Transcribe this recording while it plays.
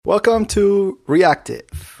Welcome to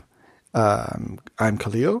Reactive. I'm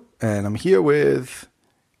Kahlil, and I'm here with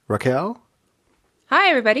Raquel. Hi,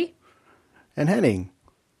 everybody. And Henning.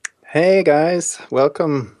 Hey, guys.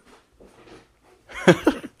 Welcome.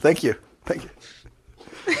 Thank you.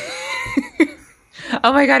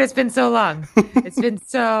 Oh, my God. It's been so long. It's been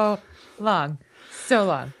so long. So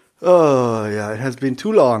long. Oh, yeah. It has been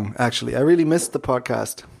too long, actually. I really missed the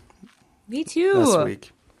podcast. Me too. Last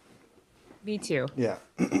week. Me too. Yeah.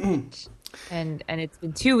 And it's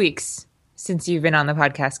been 2 weeks since you've been on the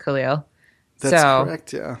podcast, Kahlil. That's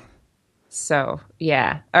correct, yeah. So,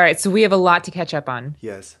 yeah. All right. So we have a lot to catch up on.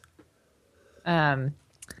 Yes.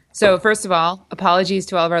 So first of all, apologies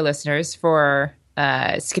to all of our listeners for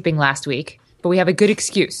skipping last week. But we have a good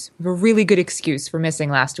excuse. We have a really good excuse for missing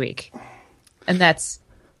last week. And that's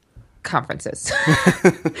conferences.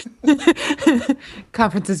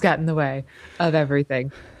 Conferences got in the way of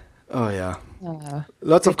everything. Oh, yeah.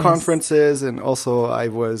 Lots of conferences. And also I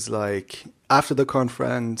was like, after the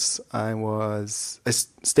conference, I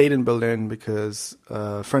stayed in Berlin because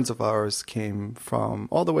friends of ours came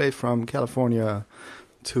all the way from California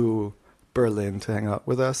to Berlin to hang out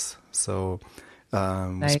with us. So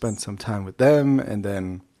we spent some time with them. And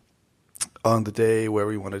then on the day where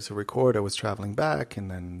we wanted to record, I was traveling back. And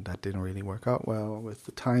then that didn't really work out well with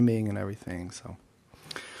the timing and everything. So,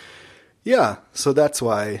 yeah. So that's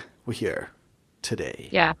why we're here today.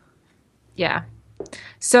 Yeah.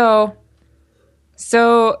 So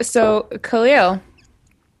Kahlil,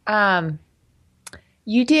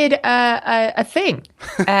 you did a thing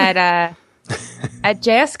at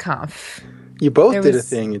JSConf. You both did a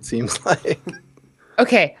thing, it seems like.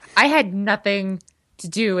 Okay, I had nothing to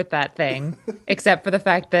do with that thing except for the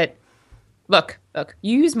fact that, look,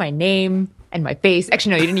 you used my name and my face.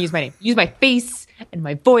 Actually, no, you didn't use my name. You used my face and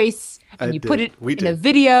my voice, and you put it in a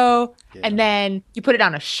video, and then you put it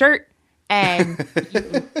on a shirt, and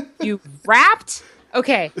you rapped.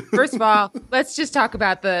 Okay, first of all, let's just talk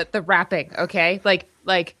about the rapping, okay?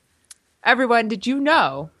 Like, everyone, did you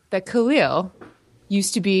know that Kahlil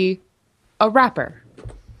used to be a rapper?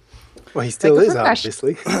 Well, he still is,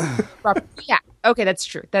 obviously. Yeah, okay, that's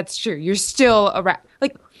true. You're still a rap.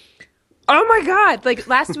 Like, oh my God! Like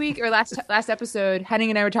last week or last episode,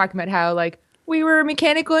 Henning and I were talking about how like we were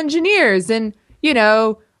mechanical engineers, and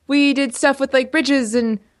we did stuff with like bridges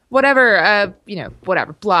and whatever,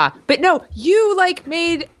 whatever, blah. But no, you like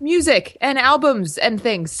made music and albums and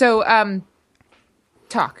things. So,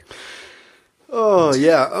 talk. Oh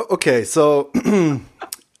yeah. Okay. So,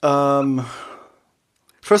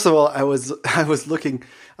 first of all, I was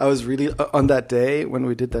really on that day when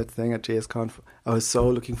we did that thing at JSConf. I was so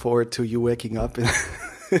looking forward to you waking up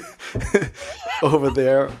over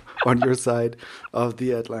there on your side of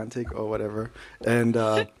the Atlantic or whatever, and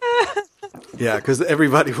yeah, because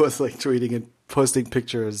everybody was like tweeting and posting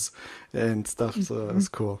pictures and stuff, so it was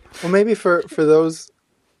cool. Well, maybe for those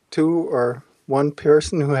two or one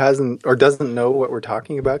person who hasn't or doesn't know what we're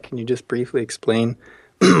talking about, can you just briefly explain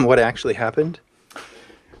what actually happened?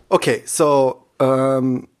 Okay, so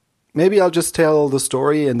maybe I'll just tell the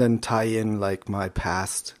story and then tie in like my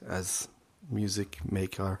past as music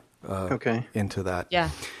maker into that. Yeah.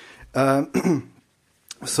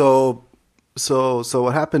 So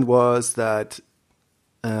what happened was that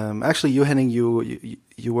actually you, Henning, you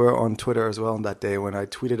were on Twitter as well on that day when I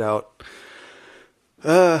tweeted out.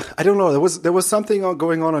 I don't know. There was something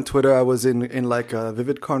going on Twitter. I was in like a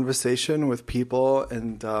vivid conversation with people,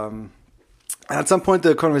 and at some point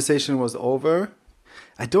the conversation was over.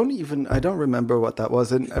 I don't remember what that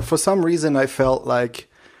was, and for some reason I felt like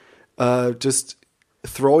just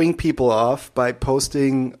throwing people off by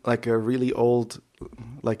posting like a really old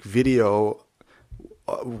like video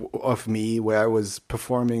of me where I was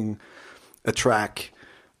performing a track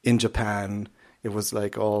in Japan. It was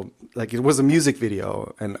like it was a music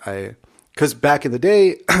video, and because back in the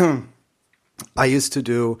day I used to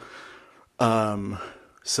do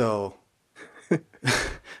so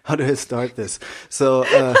how do I start this? So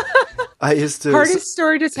I used to hardest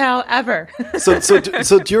story to tell ever.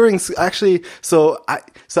 so during actually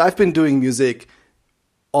I've been doing music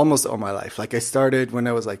almost all my life. Like I started when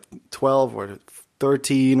I was like 12 or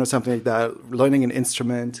 13 or something like that, learning an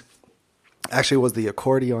instrument. Actually, it was the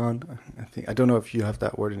accordion. I don't know if you have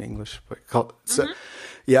that word in English, but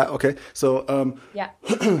yeah, okay. So yeah.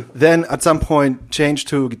 Then at some point changed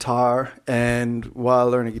to guitar, and while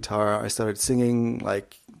learning guitar, I started singing,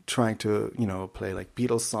 like trying to play like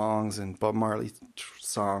Beatles songs and Bob Marley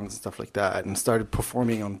songs and stuff like that, and started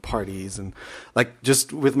performing on parties, and like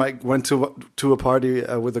just went to a party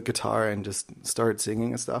with a guitar and just started singing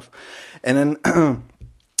and stuff, and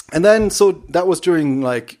then so that was during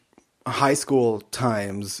like high school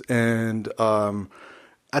times. And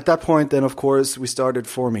at that point, then, of course, we started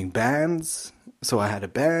forming bands. So I had a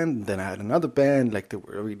band, then I had another band, like they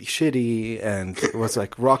were really shitty, and it was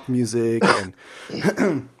like rock music, and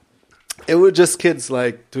it was just kids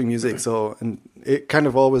like doing music. So, and it kind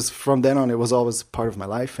of always, from then on, it was always part of my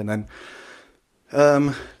life. And then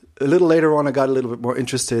a little later on, I got a little bit more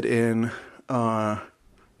interested in drum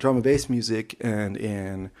and bass music and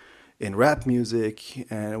in rap music,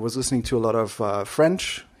 and I was listening to a lot of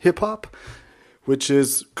French hip hop, which I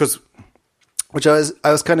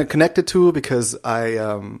was kind of connected to because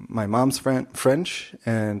my mom's French,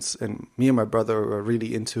 and me and my brother were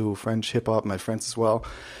really into French hip hop. My friends as well,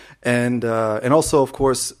 and also of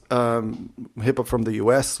course hip hop from the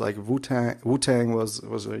US, like Wu-Tang was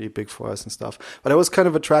really big for us and stuff. But I was kind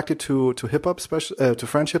of attracted to hip hop, to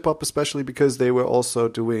French hip hop, especially because they were also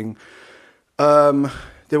doing,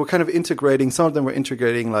 they were kind of integrating. Some of them were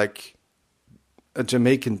integrating like a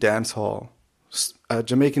Jamaican dancehall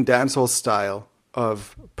style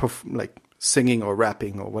of like singing or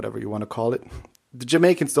rapping or whatever you want to call it. The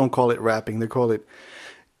Jamaicans don't call it rapping; they call it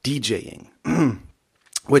DJing,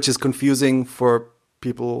 which is confusing for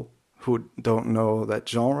people who don't know that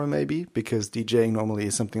genre, maybe, because DJing normally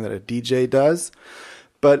is something that a DJ does.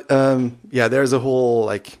 But yeah, there's a whole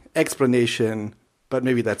like explanation, but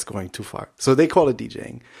maybe that's going too far. So they call it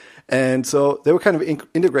DJing, and so they were kind of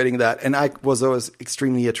integrating that, and I was always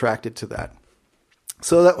extremely attracted to that.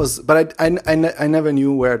 So that was, but I never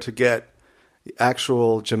knew where to get the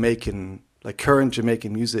actual Jamaican, like current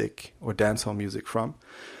Jamaican music or dancehall music from.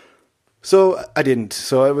 So I didn't.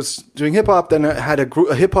 So I was doing hip hop. Then I had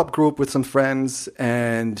a hip hop group with some friends,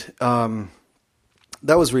 and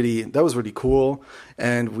that was really cool.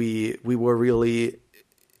 And we were really,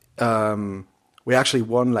 we actually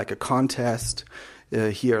won like a contest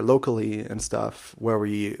here locally and stuff, where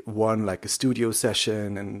we won like a studio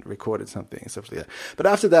session and recorded something and stuff like that. But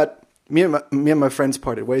after that, me and my friends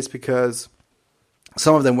parted ways because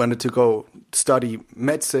some of them wanted to go study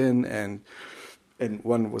medicine, and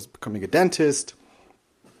one was becoming a dentist,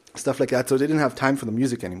 stuff like that. So they didn't have time for the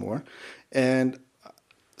music anymore, and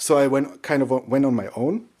so I went on my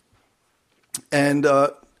own. And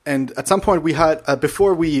at some point we had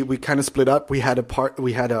before we kind of split up, we had a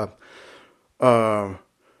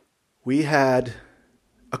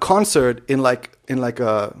concert in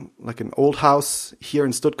an old house here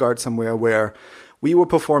in Stuttgart somewhere, where we were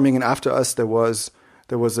performing, and after us there was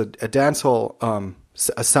a dance hall,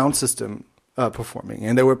 a sound system performing,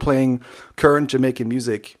 and they were playing current Jamaican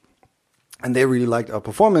music, and they really liked our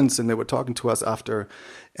performance, and they were talking to us after,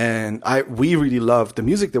 and we really loved the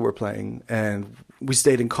music they were playing, and we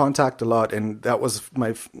stayed in contact a lot, and that was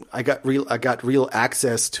I got real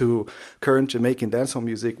access to current Jamaican dancehall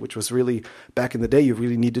music, which was really, back in the day, you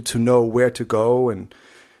really needed to know where to go and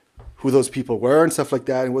who those people were and stuff like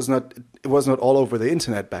that. It was not all over the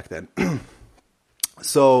internet back then.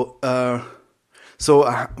 So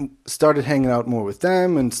I started hanging out more with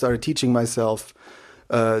them and started teaching myself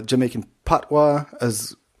Jamaican patois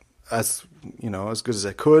as good as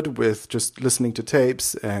I could, with just listening to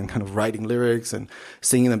tapes and kind of writing lyrics and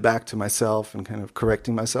singing them back to myself and kind of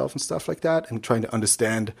correcting myself and stuff like that, and trying to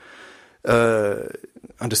understand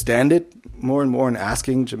it more and more, and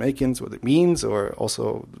asking Jamaicans what it means, or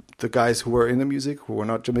also the guys who were in the music who were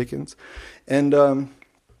not Jamaicans, and then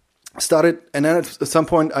at some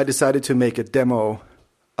point I decided to make a demo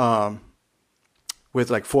with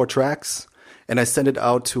like 4 tracks, and I sent it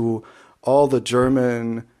out to all the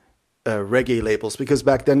German reggae labels, because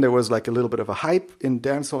back then there was like a little bit of a hype in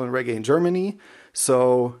dancehall and reggae in Germany.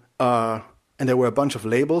 So and there were a bunch of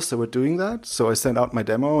labels that were doing that. So I sent out my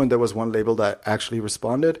demo, and there was one label that actually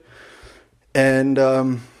responded, and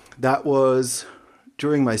that was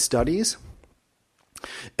during my studies.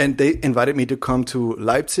 And they invited me to come to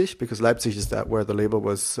Leipzig, because Leipzig is where the label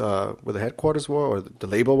was, where the headquarters were, or the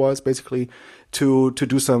label was basically, to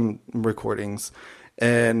do some recordings.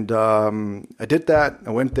 And I did that. I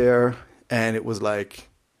went there, and it was like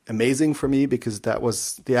amazing for me, because that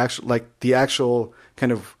was the actual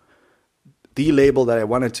kind of the label that I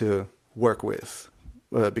wanted to work with,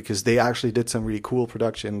 because they actually did some really cool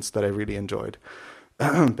productions that I really enjoyed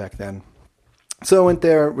back then. So I went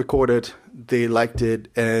there, recorded, they liked it,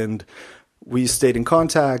 and we stayed in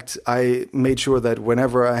contact. I made sure that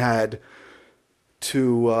whenever I had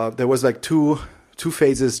to, there was like two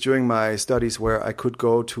phases during my studies where I could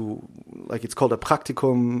go to, like, it's called a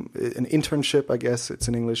practicum, an internship, I guess it's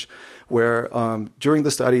in English, where during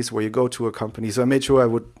the studies where you go to a company. So I made sure I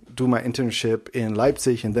would do my internship in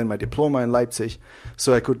Leipzig and then my diploma in Leipzig.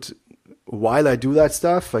 So I could, while I do that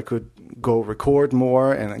stuff, I could go record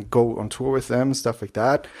more and go on tour with them, stuff like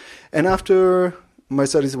that. And after my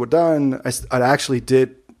studies were done, I actually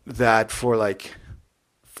did that for like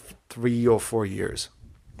 3 or 4 years.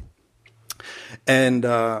 And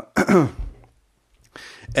and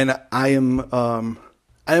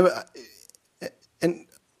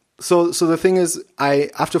so the thing is,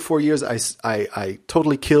 after 4 years, I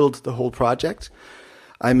totally killed the whole project.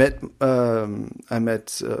 I met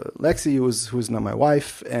Lexi, who's now my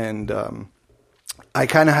wife, and I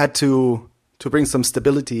kind of had to bring some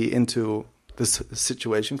stability into this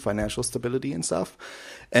situation, financial stability and stuff.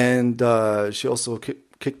 And she also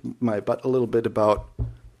kicked my butt a little bit about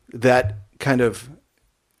that, kind of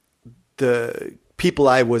the people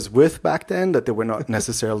I was with back then, that they were not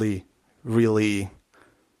necessarily really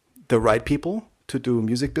the right people to do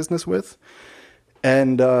music business with.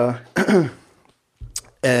 And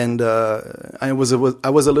and I was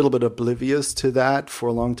a little bit oblivious to that for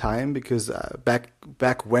a long time, because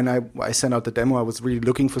back when I sent out the demo, I was really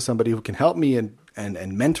looking for somebody who can help me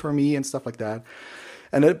and mentor me and stuff like that.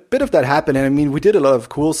 And a bit of that happened. And I mean, we did a lot of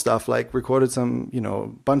cool stuff, like recorded some,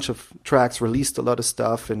 bunch of tracks, released a lot of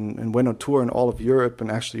stuff, and went on tour in all of Europe,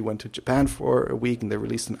 and actually went to Japan for a week, and they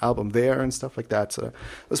released an album there and stuff like that. So it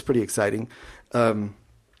was pretty exciting.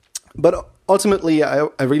 But ultimately, I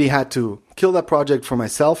really had to kill that project for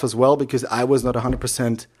myself as well, because I was not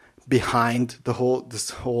 100% behind this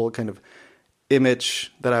whole kind of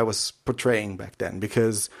image that I was portraying back then,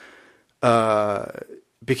 because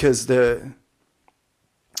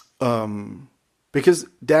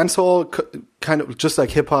dancehall, kind of just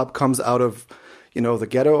like hip hop, comes out of the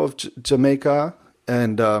ghetto of Jamaica,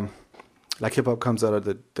 and like hip hop comes out of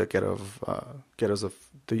the ghettos of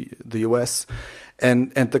the US,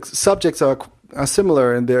 and the subjects are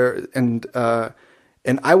similar, and I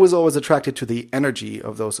was always attracted to the energy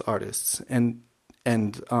of those artists, and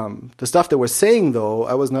the stuff they were saying, though,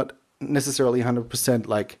 I was not necessarily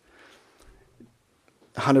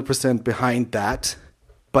 100% behind that.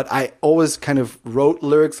 But I always kind of wrote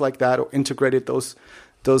lyrics like that, or integrated those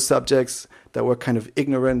subjects that were kind of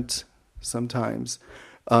ignorant sometimes,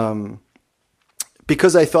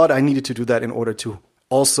 because I thought I needed to do that in order to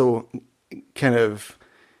also kind of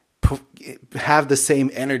have the same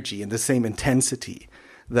energy and the same intensity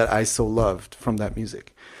that I so loved from that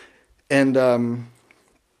music. And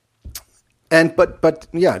but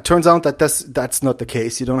yeah, it turns out that that's not the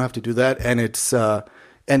case. You don't have to do that, and it's.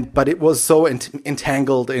 But it was so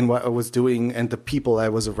entangled in what I was doing and the people I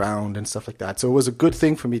was around and stuff like that. So it was a good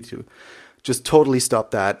thing for me to just totally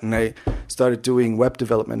stop that. And I started doing web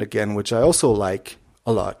development again, which I also like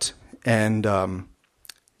a lot. And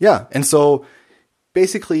and so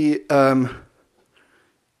basically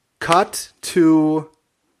cut to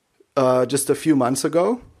just a few months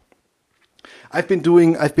ago. I've been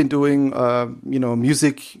doing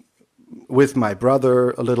music with my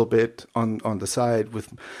brother a little bit on the side.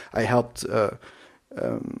 I helped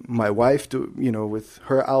my wife with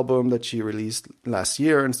her album that she released last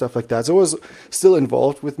year and stuff like that. So I was still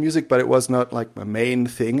involved with music, but it was not like my main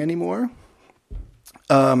thing anymore.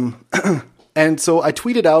 And so I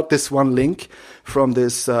tweeted out this one link from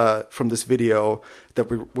this video that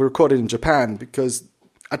we recorded in Japan, because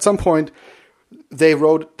at some point they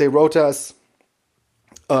wrote us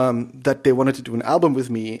that they wanted to do an album with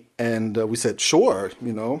me, and we said, sure,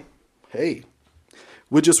 hey,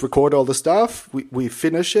 we just record all the stuff, we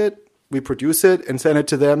finish it, we produce it, and send it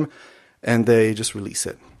to them, and they just release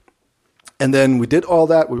it. And then we did all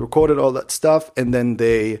that, we recorded all that stuff, and then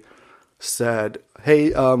they said,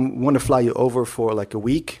 hey, want to fly you over for like a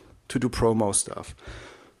week to do promo stuff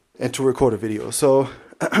and to record a video. So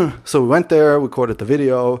we went there, recorded the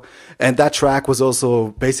video, and that track was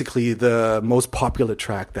also basically the most popular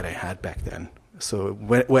track that I had back then. So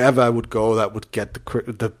wherever I would go, that would get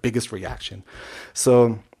the biggest reaction.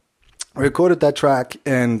 So I recorded that track,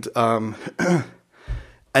 and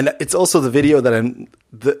it's also the video that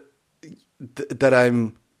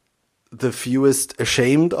I'm the fewest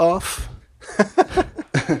ashamed of.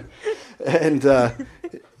 And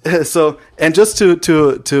just to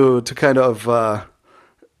kind of.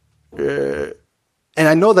 And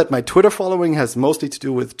I know that my Twitter following has mostly to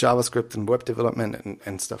do with JavaScript and web development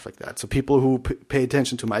and stuff like that. So people who pay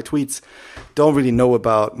attention to my tweets don't really know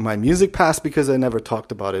about my music past, because I never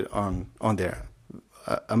talked about it on there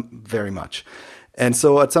very much. And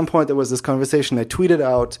so at some point there was this conversation. I tweeted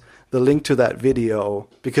out the link to that video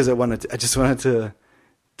because I just wanted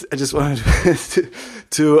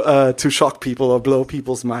to shock people or blow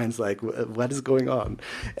people's minds, like, what is going on?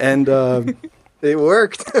 And it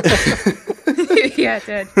worked. Yeah, it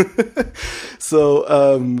did. So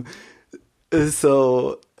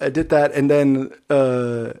I did that, and then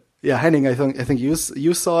Henning, I think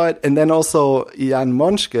you saw it, and then also Jan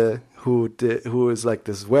Monschke, who is like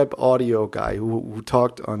this web audio guy who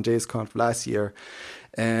talked on JSConf last year,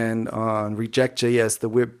 and on Reject.js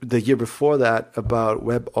the year before that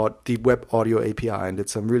about the web audio API, and did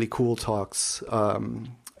some really cool talks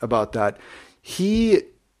about that. He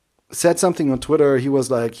said something on Twitter. He was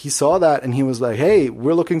like, he saw that and he was like, hey,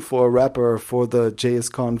 we're looking for a rapper for the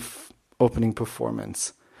JSConf opening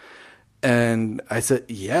performance. And I said,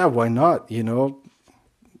 yeah, why not? You know,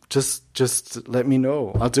 just let me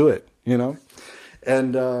know. I'll do it, you know?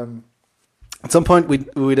 And at some point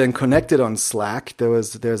we then connected on Slack.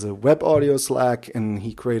 There's a web audio Slack, and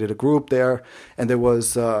he created a group there. And there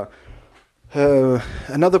was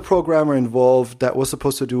another programmer involved that was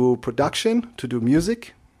supposed to do production, to do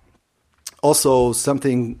music. Also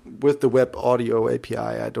something with the web audio API,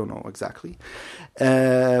 I don't know exactly.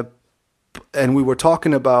 And we were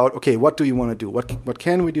talking about, okay, what do you want to do? What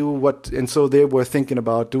can we do? And so they were thinking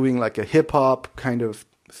about doing like a hip hop kind of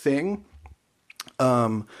thing,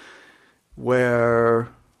 where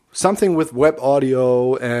something with web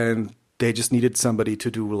audio, and they just needed somebody to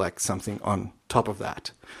do like something on top of that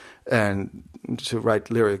and to write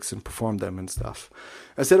lyrics and perform them and stuff.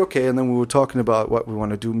 I said, okay. And then we were talking about what we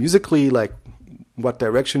want to do musically, like what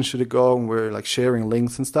direction should it go, and we're like sharing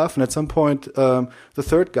links and stuff. And at some point, the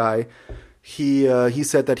third guy, he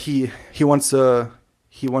said that he wants to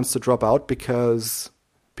drop out because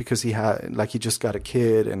he just got a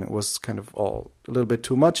kid, and it was kind of all a little bit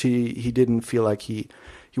too much. He didn't feel like he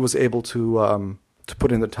was able to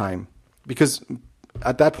put in the time, because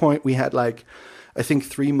at that point we had like, I think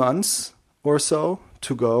 3 months or so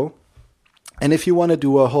to go. And if you want to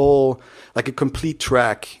do a complete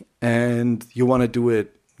track, and you want to do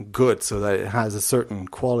it good so that it has a certain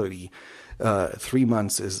quality, 3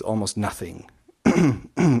 months is almost nothing.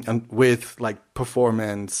 And with like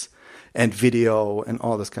performance and video and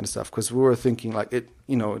all this kind of stuff, because we were thinking like it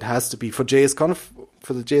has to be for the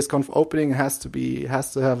JSConf opening, it has to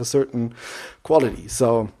have a certain quality.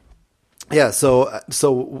 So yeah, so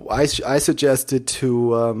I suggested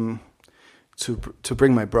to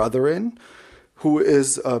bring my brother in, who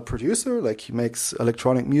is a producer, like he makes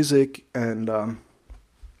electronic music, and I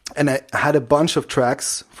had a bunch of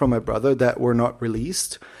tracks from my brother that were not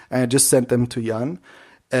released, and I just sent them to Jan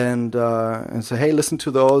and say, hey, listen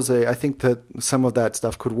to those. I think that some of that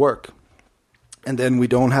stuff could work. And then we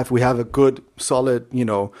have a good, solid,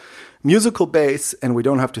 musical base, and we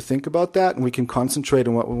don't have to think about that, and we can concentrate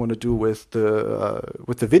on what we want to do with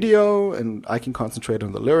the video, and I can concentrate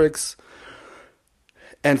on the lyrics,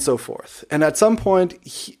 and so forth. And at some point,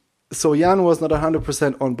 so Jan was not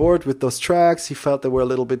 100% on board with those tracks. He felt they were a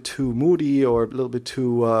little bit too moody, or a little bit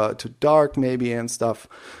too dark maybe, and stuff.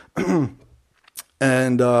 And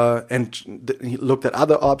he looked at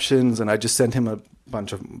other options, and I just sent him a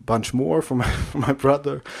bunch more for my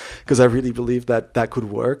brother, because I really believe that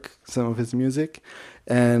could work, some of his music.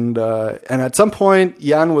 And at some point,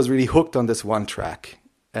 Jan was really hooked on this one track,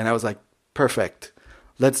 and I was like, perfect.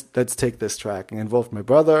 Let's take this track, and involved my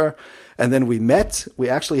brother. And then we met. We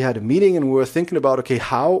actually had a meeting, and we were thinking about, okay,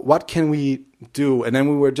 what can we do? And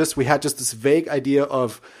then we had just this vague idea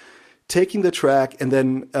of taking the track and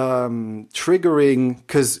then triggering,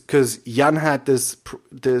 because Jan had this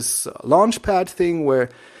launchpad thing where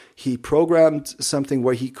he programmed something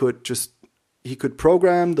where he could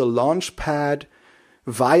program the launchpad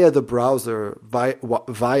via the browser,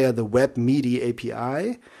 via the web MIDI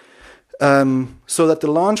API. So that the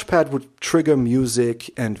launchpad would trigger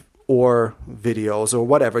music or videos or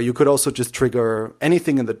whatever. You could also just trigger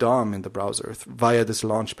anything in the DOM in the browser via this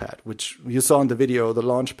launchpad, which you saw in the video. The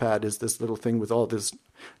launchpad is this little thing with all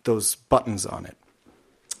those buttons on it.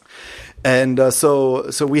 And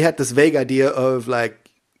so we had this vague idea of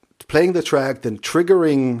like playing the track, then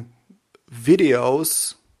triggering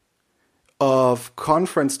videos of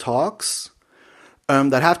conference talks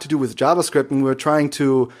that have to do with JavaScript, and we're trying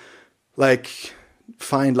to like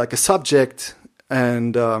find like a subject,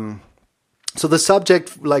 and so the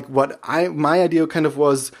subject, like my idea kind of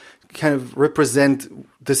represent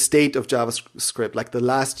the state of JavaScript, like the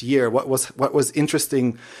last year, what was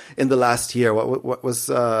interesting in the last year, what was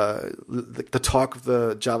the talk of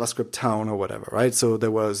the JavaScript town or whatever, right? So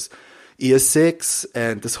there was ES6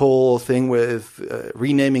 and this whole thing with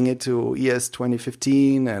renaming it to ES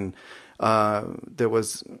 2015, and there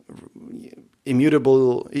was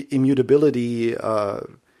immutability,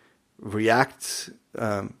 React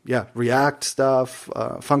stuff,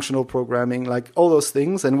 functional programming, like all those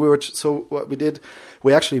things. And what we did,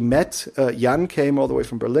 we actually met. Jan came all the way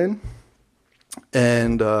from Berlin,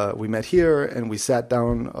 And we met here, and we sat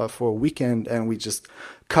down for a weekend, and we just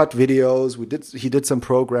cut videos. He did some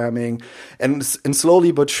programming, and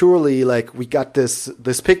slowly but surely, like, we got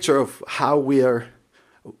this picture of how we are,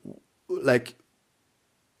 like,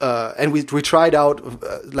 and we tried out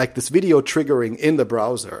like this video triggering in the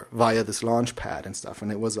browser via this launchpad and stuff,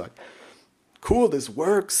 and it was like, cool, this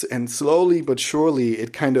works. And slowly but surely,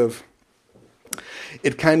 it kind of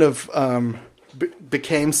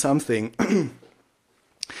became something.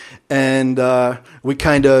 And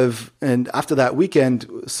and after that weekend,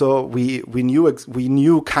 so we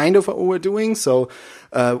knew kind of what we were doing. So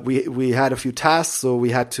we had a few tasks. So we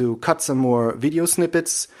had to cut some more video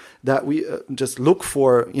snippets that we just look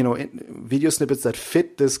for, video snippets that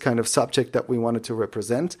fit this kind of subject that we wanted to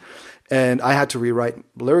represent. And I had to rewrite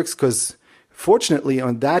lyrics because, fortunately,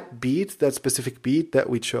 on that specific beat that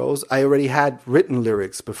we chose, I already had written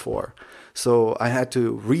lyrics before. So I had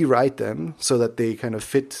to rewrite them so that they kind of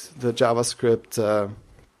fit the JavaScript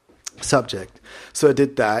subject. So I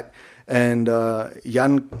did that. And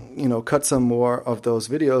Jan, cut some more of those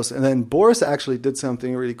videos. And then Boris actually did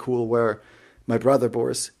something really cool where my brother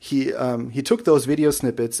Boris, he took those video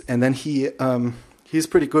snippets, and then he's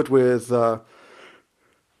pretty good with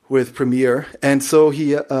Premiere, and so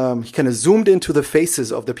he kind of zoomed into the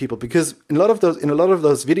faces of the people, because in a lot of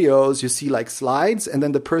those videos you see like slides and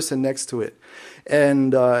then the person next to it,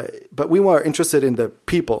 and but we were interested in the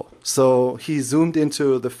people, so he zoomed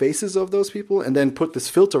into the faces of those people and then put this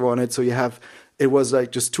filter on it, so it was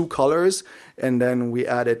like just two colors, and then we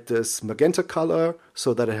added this magenta color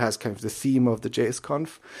so that it has kind of the theme of the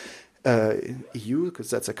JSConf EU, because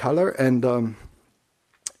that's a color,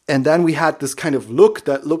 and then we had this kind of look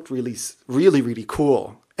that looked really, really, really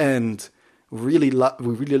cool, and we really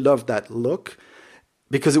loved that look,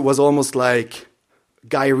 because it was almost like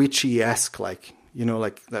Guy Ritchie-esque, like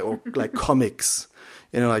like comics,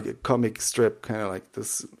 like a comic strip, kind of like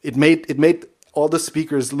this. It made all the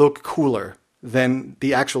speakers look cooler than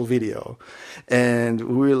the actual video, and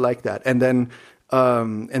we really liked that. And then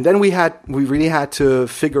we really had to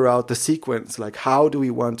figure out the sequence, like what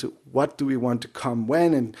do we want to come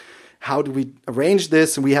when, and how do we arrange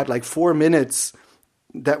this? And we had like 4 minutes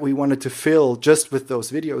that we wanted to fill just with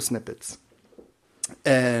those video snippets.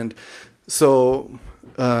 And so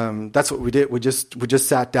that's what we did. We just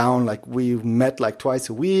sat down, like we met like twice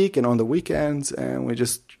a week and on the weekends, and we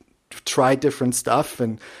just tried different stuff.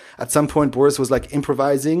 And at some point Boris was like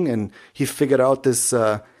improvising, and he figured out this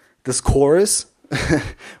chorus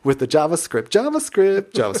with the JavaScript,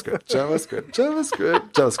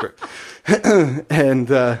 and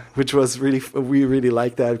which was we really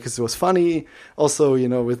liked that because it was funny. Also,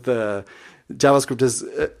 with the JavaScript is,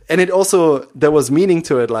 and it also, there was meaning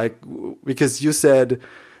to it, like, because you said,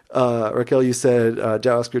 Raquel,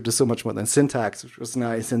 JavaScript is so much more than syntax, which was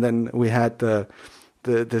nice. And then we had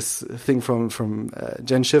this thing from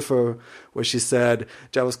Jen Schiffer, where she said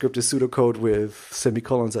JavaScript is pseudocode with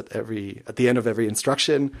semicolons at the end of every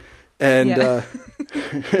instruction, and yeah.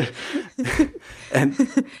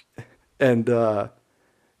 and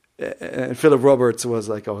Philip Roberts was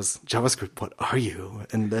like, "I was JavaScript. What are you?"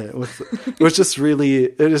 And it was just really,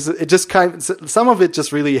 it just kind of, some of it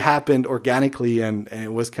just really happened organically, and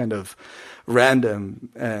it was kind of random,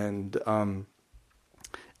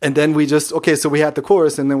 and then we just, so we had the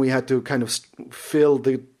chorus, and then we had to kind of fill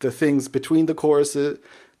the things between the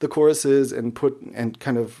choruses and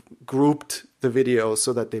kind of grouped the videos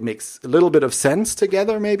so that they make a little bit of sense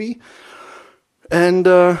together, maybe. And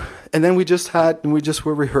then we just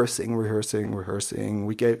were rehearsing. And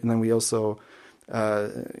then we also,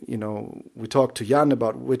 we talked to Jan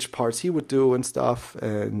about which parts he would do and stuff.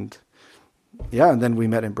 And and then we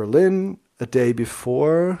met in Berlin a day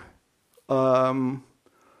before.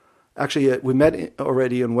 Actually, we met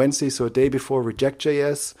already on Wednesday, so a day before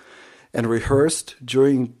Reject.js, and rehearsed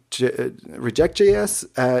during Reject.js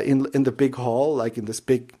in the big hall, like in this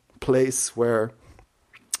big place where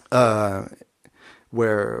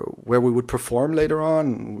we would perform later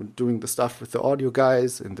on, doing the stuff with the audio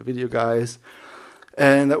guys and the video guys.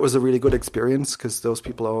 And that was a really good experience because those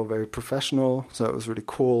people are all very professional, so it was really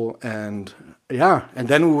cool. And and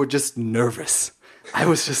then we were just nervous. I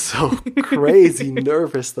was just so crazy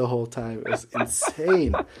nervous the whole time. It was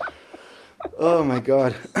insane. Oh my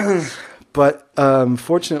God. But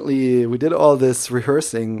fortunately, we did all this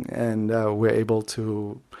rehearsing, and we're able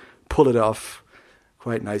to pull it off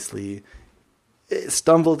quite nicely. It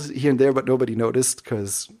stumbled here and there, but nobody noticed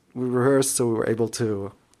because we rehearsed, so we were able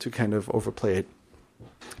to kind of overplay it.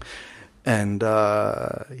 And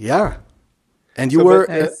and you were,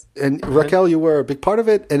 nice. and Raquel, you were a big part of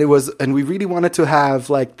it, and we really wanted to have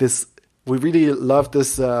like this we really loved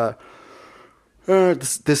this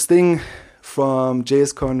thing from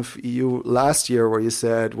JSConf EU last year where you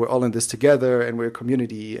said we're all in this together and we're a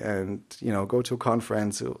community and, go to a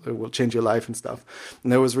conference, it will change your life and stuff.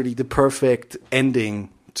 And that was really the perfect ending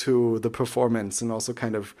to the performance, and also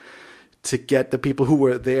kind of to get the people who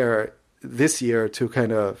were there this year to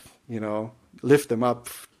kind of, lift them up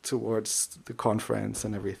towards the conference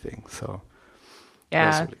and everything. So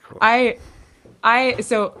yeah, really cool.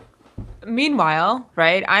 So meanwhile,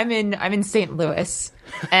 right, I'm in St. Louis,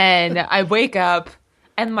 and I wake up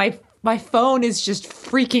and my phone is just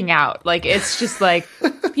freaking out. Like, it's just like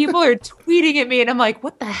people are tweeting at me and I'm like,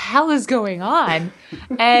 what the hell is going on?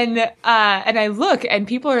 And I look and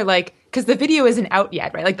people are like, because the video isn't out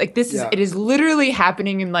yet, right? Like this is, it is literally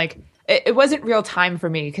happening in like, it wasn't real time for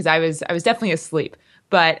me because I was definitely asleep.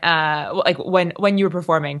 But like when you were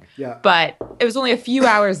performing, but it was only a few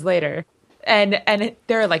hours later. And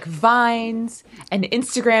there are like Vines and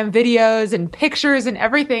Instagram videos and pictures and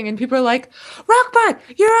everything. And people are like, Rockbot,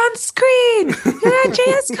 you're on screen. You're at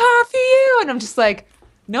JS EU. And I'm just like,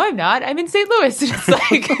 no, I'm not. I'm in St. Louis. And it's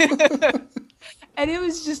like, and it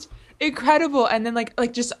was just incredible. And then like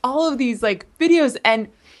just all of these like videos. And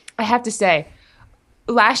I have to say,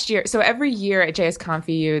 last year, so every year at JSConf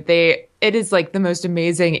EU, it is like the most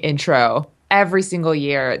amazing intro every single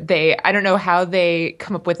year. I don't know how they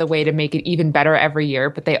come up with a way to make it even better every year,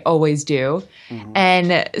 but they always do. Mm-hmm.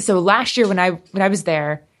 And so last year when I was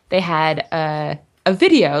there, they had a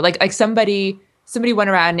video, like somebody went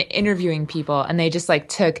around interviewing people, and they just like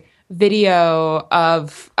took video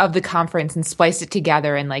of the conference and spliced it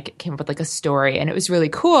together and like came up with like a story, and it was really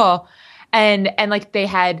cool. And like they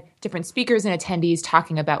had different speakers and attendees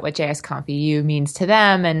talking about what JSConf EU means to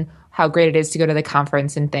them and how great it is to go to the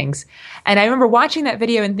conference and things. And I remember watching that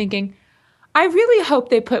video and thinking, I really hope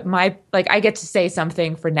they put I get to say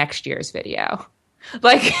something for next year's video.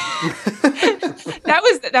 Like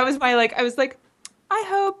that was my, like, I was like, I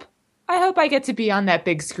hope I get to be on that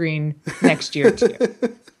big screen next year too.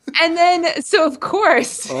 And then, so of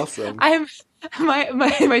course, awesome.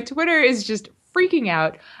 My Twitter is just freaking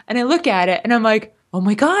out, and I look at it and I'm like, oh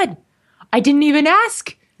my God, I didn't even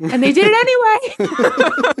ask. And they did it anyway.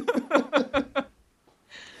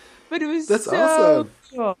 But it was awesome.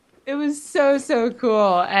 Cool. It was so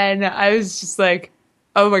cool. And I was just like,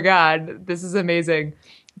 oh my God, this is amazing.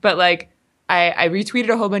 But like, I retweeted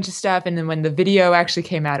a whole bunch of stuff. And then when the video actually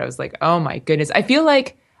came out, I was like, oh my goodness. I feel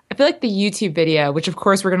like the YouTube video, which of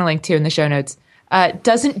course we're going to link to in the show notes,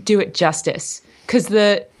 doesn't do it justice. Because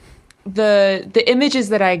the images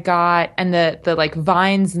that I got and the like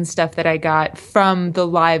Vines and stuff that I got from the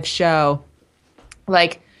live show,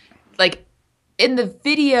 like in the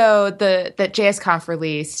video that JSConf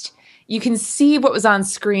released, you can see what was on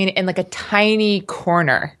screen in like a tiny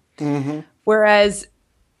corner. Mm-hmm. Whereas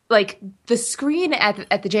like the screen at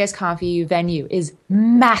the JSConf EU venue is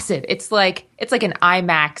massive. It's like an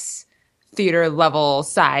IMAX theater level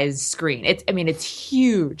size screen. It's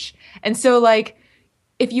huge. And so like,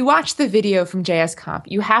 if you watch the video from JSConf,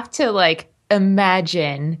 you have to like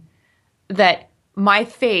imagine that my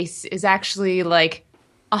face is actually like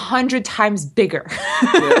 100 times bigger.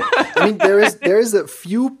 I mean, there is a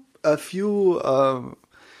few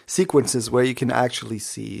sequences where you can actually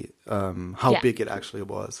see how big it actually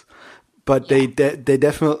was, but they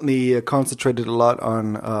definitely concentrated a lot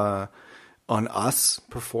on us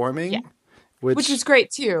performing. Yeah. Which is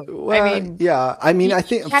great too. Well, I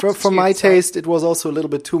think for my taste, it was also a little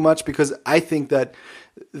bit too much, because I think that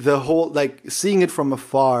the whole, like, seeing it from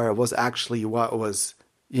afar was actually what was,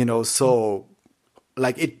 so,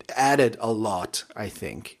 like, it added a lot, I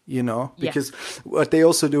think, because what they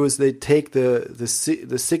also do is they take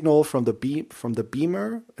the signal from the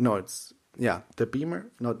beamer. No, it's the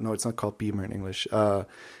beamer. No, it's not called beamer in English.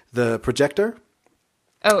 The projector.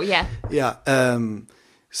 Oh yeah. Yeah.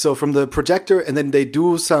 So from the projector, and then they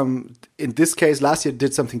do some, in this case, last year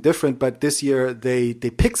did something different, but this year they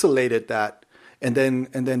pixelated that and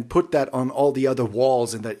then put that on all the other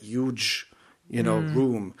walls in that huge,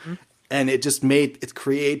 room. Mm-hmm. And it just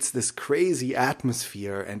creates this crazy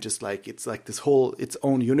atmosphere, and just like, it's like this whole, its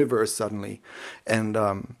own universe suddenly. And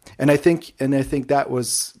I think that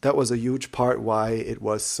was a huge part why it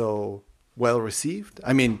was so well received.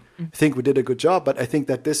 I mean, I think we did a good job, but I think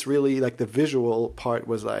that this really, like, the visual part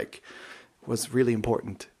was really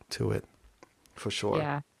important to it, for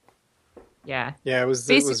sure. Yeah. It was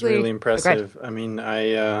really impressive. I mean,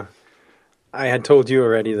 I had told you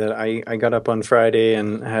already that I got up on Friday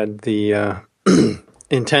and had the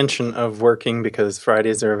intention of working, because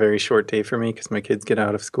Fridays are a very short day for me because my kids get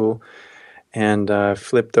out of school. And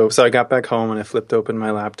flipped over. So I got back home and I flipped open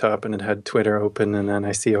my laptop and it had Twitter open. And then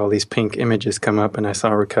I see all these pink images come up and I saw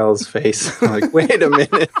Raquel's face. I'm like, wait a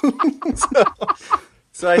minute.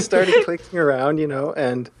 so I started clicking around,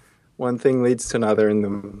 and one thing leads to another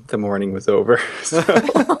and the morning was over. So.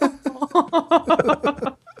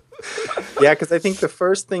 Yeah, because I think the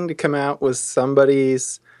first thing to come out was somebody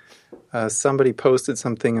posted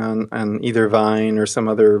something on either Vine or some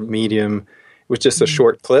other medium. It was just a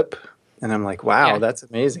short clip. And I'm like, wow, that's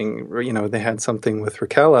amazing. They had something with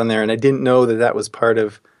Raquel on there. And I didn't know that was part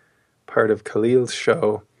of Kahlil's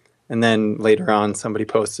show. And then later on, somebody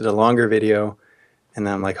posted a longer video. And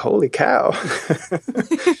I'm like, holy cow.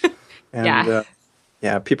 And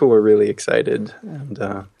people were really excited. And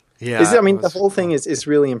the whole thing is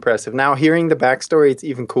really impressive. Now, hearing the backstory, it's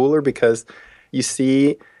even cooler because you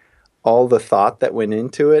see all the thought that went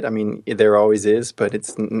into it. I mean, there always is, but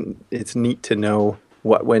it's neat to know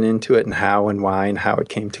what went into it and how and why and how it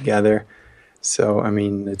came together. So, I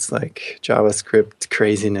mean, it's like JavaScript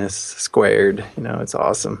craziness squared. It's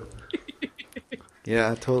awesome.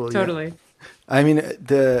 Yeah, totally. Totally. Yeah. I mean,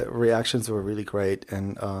 the reactions were really great.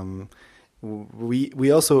 And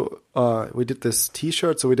we also we did this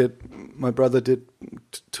T-shirt. So my brother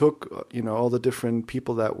took all the different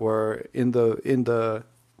people that were in the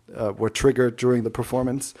were triggered during the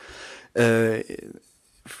performance.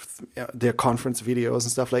 Their conference videos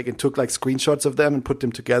and stuff, and took screenshots of them and put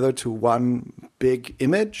them together to one big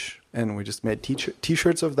image, and we just made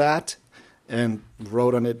t-shirts of that and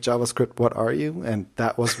wrote on it JavaScript, what are you? And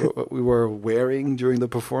that was what we were wearing during the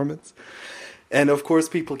performance. And of course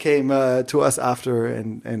people came to us after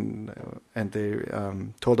and they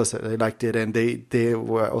told us that they liked it, and they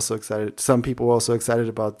were also excited. Some people were also excited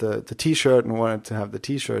about the t-shirt and wanted to have the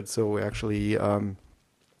t-shirt, so we actually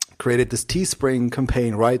created this Teespring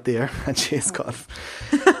campaign right there at JSConf.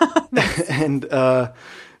 And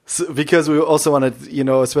so, because we also wanted,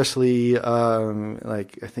 especially I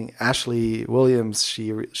think Ashley Williams,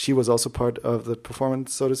 she was also part of the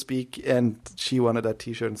performance, so to speak, and she wanted that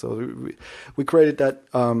T-shirt. And so we created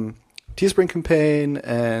that Teespring campaign,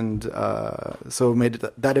 and so made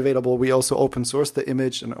that available. We also open sourced the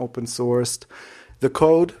image and open sourced the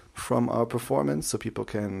code from our performance, so people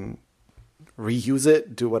can reuse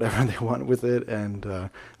it, do whatever they want with it,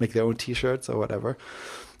 and make their own T-shirts or whatever.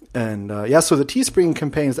 And so the Teespring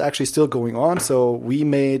campaign is actually still going on. So we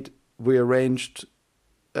arranged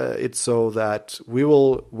it so that we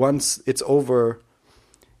will, once it's over,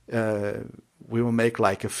 we will make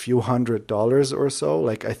a few $100 or so.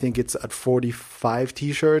 I think it's at 45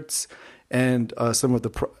 T-shirts, and some of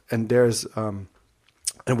there's and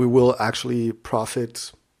we will actually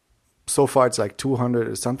profit. So far, it's $200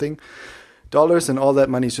 or something. And all that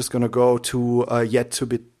money is just going to go to yet to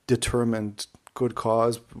be determined good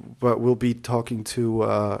cause. But we'll be talking to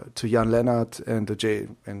Jan Lennart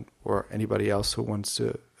and or anybody else who wants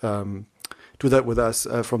to do that with us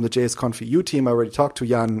from the JSConf EU team. I already talked to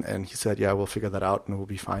Jan, and he said, "Yeah, we'll figure that out, and we'll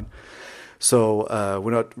be fine." So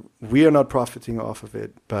we are not profiting off of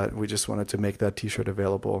it, but we just wanted to make that T-shirt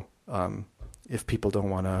available if people don't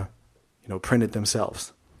want to, print it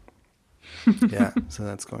themselves. Yeah, so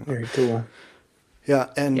that's going on. Very cool. Yeah,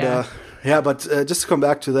 and but just to come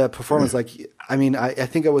back to that performance, I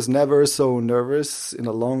think I was never so nervous in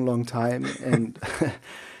a long, long time, and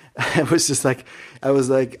I was just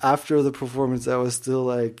after the performance, I was still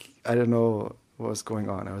I don't know what was going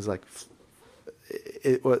on. I was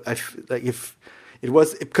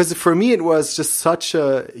because for me it was just such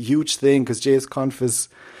a huge thing, because JSConf is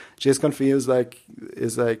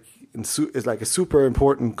a super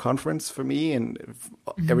important conference for me, and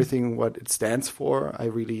everything what it stands for, I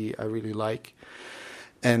really like,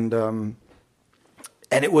 and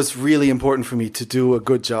it was really important for me to do a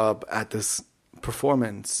good job at this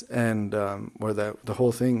performance, and where the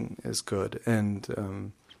whole thing is good,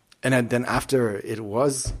 and then after it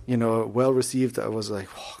was well received, I was like,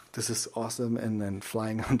 oh, this is awesome, and then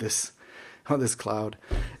flying on this cloud,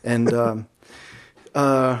 and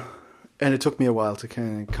and it took me a while to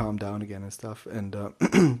kind of calm down again and stuff. And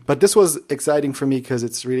but this was exciting for me because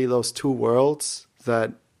it's really those two worlds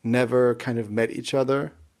that never kind of met each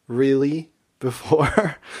other really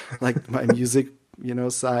before, my music,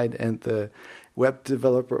 side and the web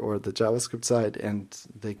developer or the JavaScript side, and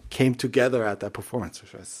they came together at that performance.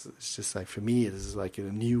 Which was, it's just for me, this is a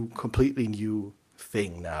completely new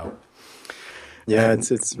thing now. Yeah,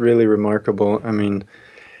 it's really remarkable. I mean,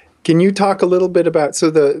 can you talk a little bit about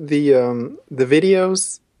the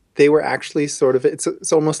videos? They were actually sort of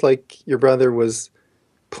it's almost like your brother was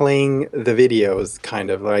playing the videos,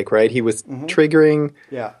 kind of right? He was triggering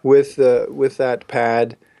with that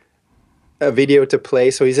pad, a video to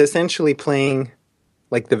play. So he's essentially playing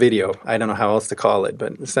like the video. I don't know how else to call it,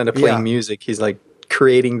 but instead of playing music, he's like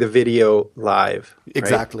creating the video live. Right?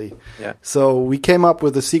 Exactly. Yeah. So we came up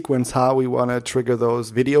with a sequence how we want to trigger those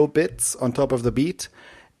video bits on top of the beat,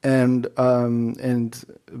 and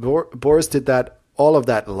Boris did all of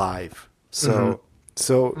that live. So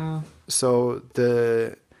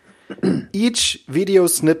the each video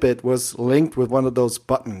snippet was linked with one of those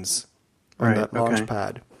buttons on that launch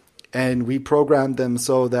pad, and we programmed them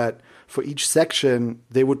so that for each section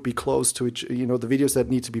they would be close to each. You know, the videos that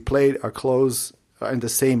need to be played are close in the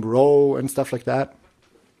same row and stuff like that,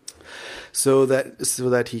 so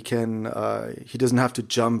that he can he doesn't have to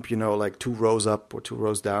jump, you know, like 2 rows up or 2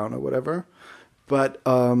 rows down or whatever. But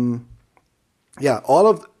all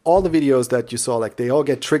the videos that you saw, like they all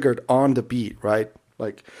get triggered on the beat, right?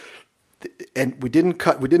 Like, and we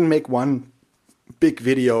didn't make one big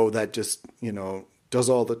video that just, you know, does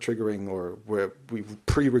all the triggering, or where we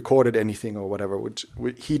pre-recorded anything or whatever, which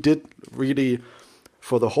he did really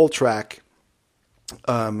for the whole track.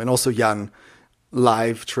 And also Jan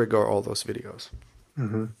live trigger all those videos.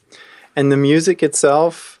 Mm-hmm. And the music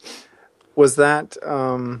itself, was that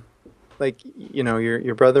like, you know,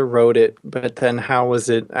 your brother wrote it, but then how was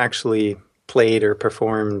it actually played or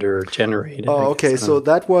performed or generated? Oh, okay. So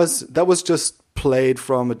that was just played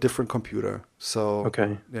from a different computer. So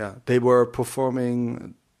they were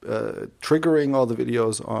performing, triggering all the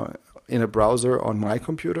videos in a browser on my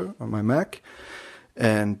computer, on my Mac.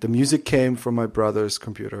 And the music came from my brother's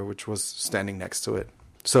computer, which was standing next to it.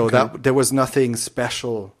 So that there was nothing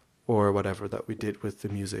special or whatever that we did with the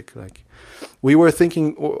music. Like, we were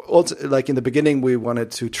thinking, also, like in the beginning, we wanted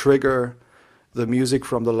to trigger the music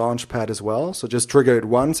from the launch pad as well. So just trigger it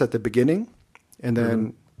once at the beginning,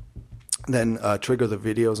 and then trigger the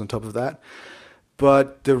videos on top of that.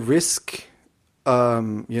 But the risk,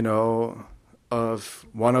 you know, of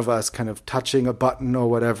one of us kind of touching a button or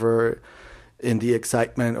whatever in the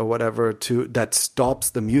excitement or whatever that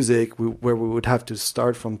stops the music, where we would have to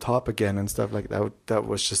start from top again and stuff like that. That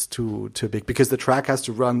was just too big, because the track has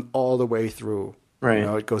to run all the way through. Right. You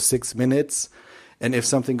know, it goes 6 minutes, and if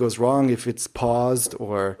something goes wrong, if it's paused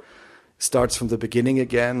or starts from the beginning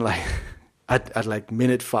again, like at like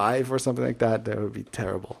minute 5 or something like that would be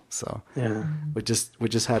terrible. So we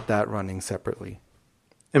just had that running separately.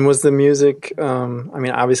 And was the music? I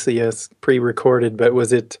mean, obviously, yes, pre-recorded, but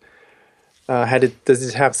was it? Does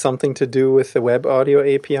it have something to do with the web audio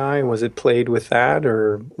API? Was it played with that,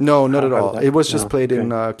 or no? Not at all. It was just played in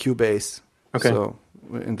Cubase. Okay. So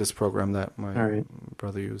in this program that my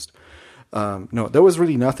brother used. No, there was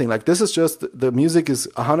really nothing. Like, this is just, the music is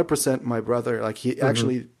 100% my brother. Like, he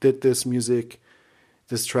actually did this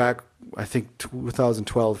track, I think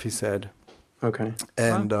 2012, he said. Okay.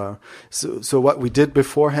 And so what we did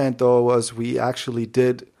beforehand, though, was we actually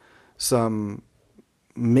did some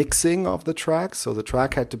mixing of the track. So the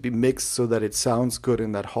track had to be mixed so that it sounds good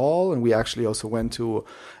in that hall. And we actually also went to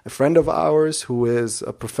a friend of ours who is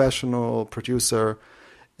a professional producer,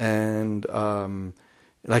 and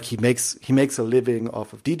like he makes a living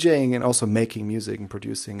off of DJing and also making music and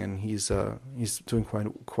producing, and he's doing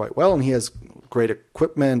quite well, and he has great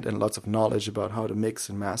equipment and lots of knowledge about how to mix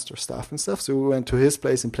and master stuff and stuff. So we went to his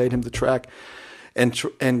place and played him the track,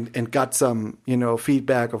 and got some, you know,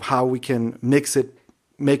 feedback of how we can mix it,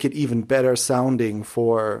 make it even better sounding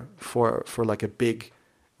for like a big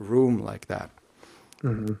room like that.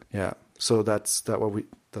 Mm-hmm. Yeah. So that's what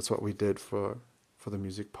we did for the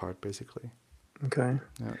music part, basically. Okay.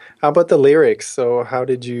 Yeah. How about the lyrics? So how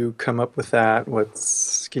did you come up with that?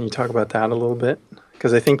 Can you talk about that a little bit?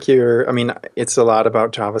 Because I think it's a lot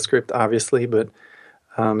about JavaScript, obviously, but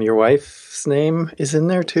your wife's name is in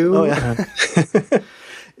there too. Oh, yeah.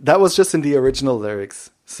 That was just in the original lyrics.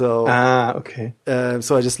 So okay.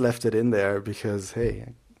 So I just left it in there because, hey,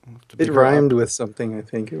 it rhymed with something. I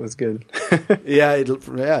think it was good.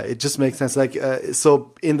 it just makes sense. Like,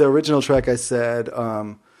 so in the original track, I said,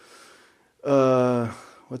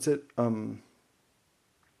 what's it? The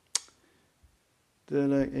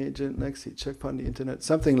like agent Lexi check upon the internet,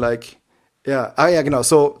 something like, no.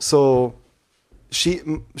 So she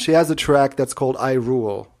has a track that's called I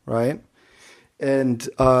Rule, right? And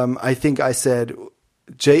I think I said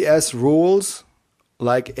JS rules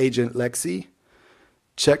like Agent Lexi.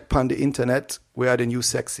 Check upon the internet, we are the new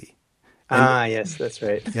sexy. And, yes, that's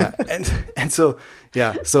right. Yeah, and so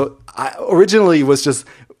I originally was just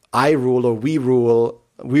I rule or we rule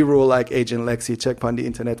like Agent Lexi. Check upon the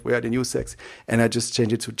internet, we are the new sexy. And I just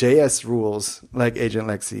changed it to JS rules like Agent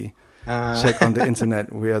Lexi. Check on the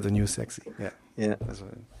internet, we are the new sexy. Yeah, yeah. That's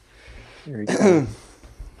what Very cool.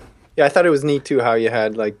 Yeah, I thought it was neat too how you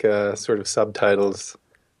had like sort of subtitles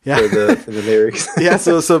Yeah. for the lyrics. Yeah,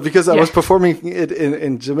 so because I was performing it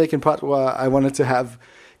in Jamaican patois, I wanted to have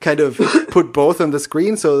kind of put both on the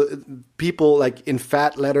screen so people like in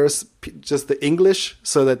fat letters, just the English,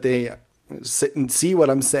 so that they sit and see what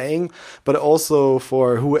I'm saying, but also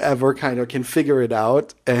for whoever kind of can figure it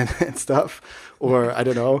out and stuff, or I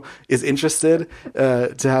don't know, is interested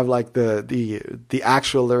to have like the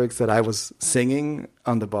actual lyrics that I was singing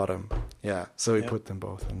on the bottom. Yeah, so we put them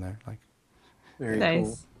both in there. Like, Very Nice.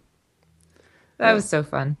 cool. That was so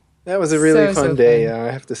fun. That was a really fun day, I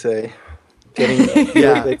have to say.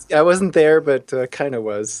 I wasn't there, but kind of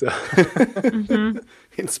was. So.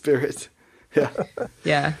 in spirit.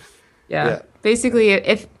 Yeah. Yeah. Basically,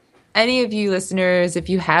 if any of you listeners, if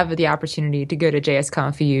you have the opportunity to go to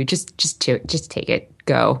JSConf, just take it.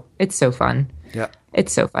 Go. It's so fun. Yeah.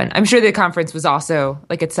 It's so fun. I'm sure the conference was also,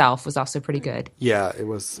 like itself, was also pretty good. Yeah, it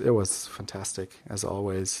was fantastic, as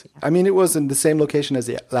always. I mean, it was in the same location as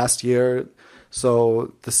the last year,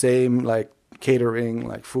 so the same, like, catering,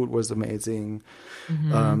 like, food was amazing.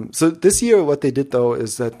 So this year, what they did, though,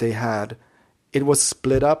 is that it was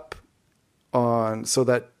split up so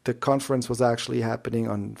that the conference was actually happening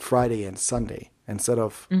on Friday and Sunday instead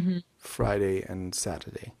of Friday and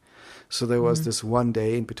Saturday. So there was this one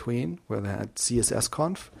day in between where they had CSS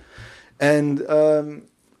Conf. And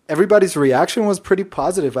everybody's reaction was pretty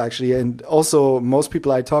positive, actually. And also, most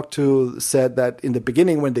people I talked to said that in the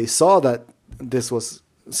beginning, when they saw that this was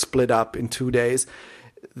split up in 2 days,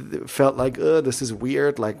 it felt like, this is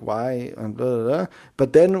weird, like, why? And blah, blah, blah.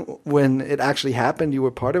 But then when it actually happened, you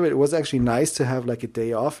were part of it. It was actually nice to have like a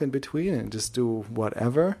day off in between and just do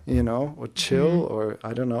whatever, or chill, or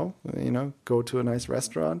I don't know, go to a nice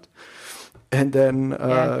restaurant. And then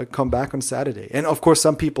come back on Saturday. And of course,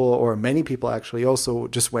 some people, or many people actually, also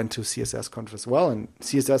just went to CSS Conf as well. And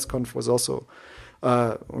CSS Conf was also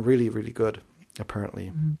really, really good,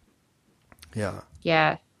 apparently. Yeah.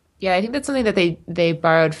 Yeah, I think that's something that they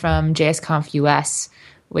borrowed from JSConf US,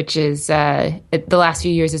 which is the last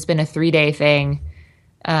few years it's been a 3-day thing.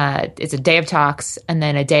 It's a day of talks, and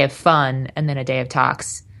then a day of fun, and then a day of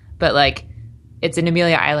talks. But like, it's in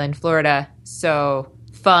Amelia Island, Florida, so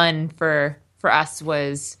fun for us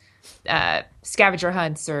was scavenger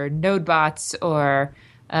hunts or node bots or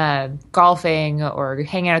golfing or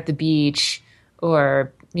hanging out at the beach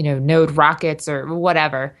or node rockets or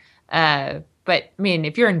whatever. But I mean,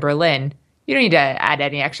 if you're in Berlin, you don't need to add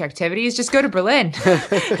any extra activities. Just go to Berlin,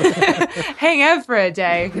 hang out for a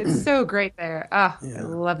day. It's so great there. I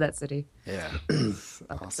love that city. Yeah,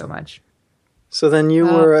 love it so much. So then you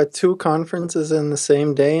were at 2 conferences in the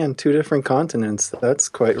same day on 2 different continents. That's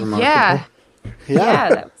quite remarkable.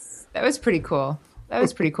 Yeah, that was pretty cool.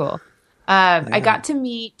 I got to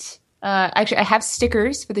meet. Actually, I have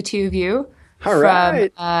stickers for the 2 of you. All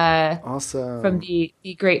right. Awesome. From the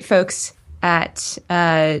great folks at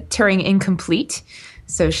Turing Incomplete.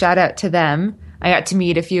 So shout out to them. I got to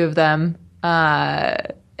meet a few of them,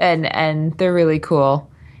 and they're really cool.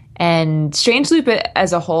 And Strange Loop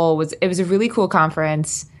as a whole was a really cool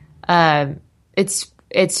conference. It's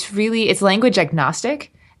language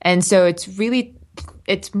agnostic, and so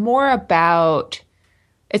it's more about,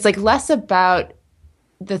 it's like less about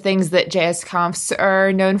the things that JS Confs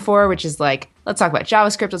are known for, which is like, let's talk about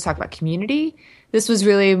JavaScript, let's talk about community. This was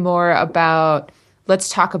really more about, let's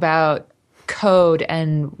talk about code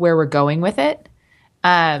and where we're going with it.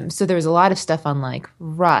 So there was a lot of stuff on like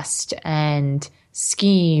Rust and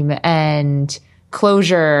Scheme and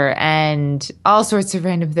Clojure and all sorts of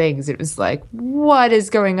random things. It was like, what is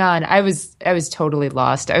going on? I was totally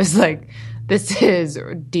lost. I was like, this is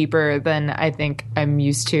deeper than I think I'm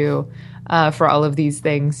used to for all of these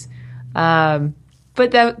things.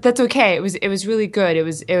 But that's okay. It was really good. It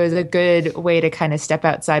was a good way to kind of step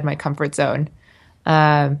outside my comfort zone.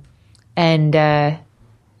 So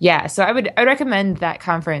I would recommend that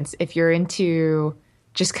conference if you're into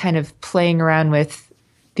just kind of playing around with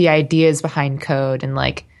the ideas behind code and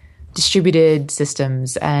like distributed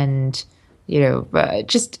systems and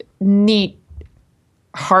just neat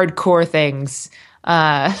hardcore things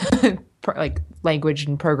like language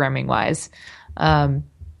and programming wise. That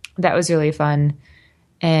was really fun.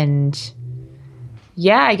 And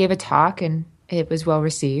I gave a talk and it was well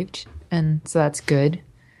received. And so that's good.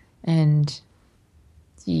 And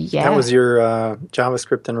that was your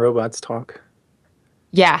JavaScript and Robots talk.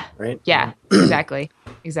 Yeah. Right? Yeah, exactly.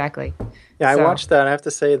 Yeah, I watched that. I have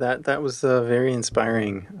to say that was very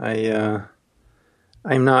inspiring.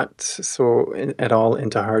 I'm not at all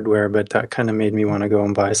into hardware, but that kind of made me want to go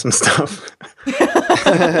and buy some stuff.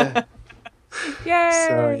 Yay!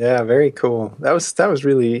 So yeah, very cool. That was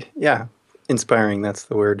really inspiring. That's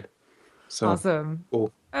the word. So Awesome.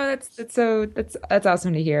 cool. Oh, that's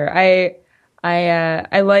awesome to hear.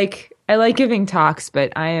 I like giving talks,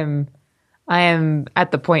 but I am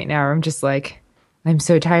at the point now where I'm just like, I'm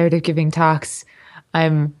so tired of giving talks.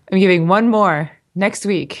 I'm giving one more next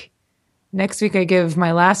week. Next week I give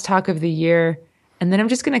my last talk of the year, and then I'm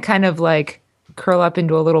just gonna kind of like curl up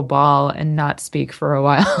into a little ball and not speak for a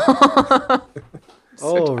while.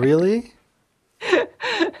 Oh, really?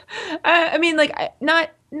 I mean, like not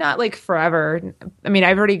like forever. I mean,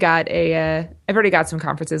 I've already got some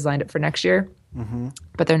conferences lined up for next year,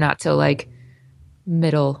 but they're not till like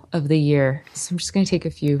middle of the year. So I'm just going to take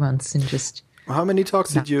a few months and just. How many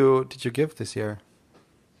talks did you give this year?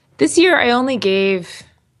 This year I only gave.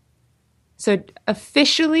 So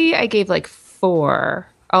officially I gave like 4.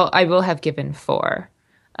 I will have given 4.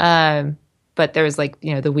 But there was like,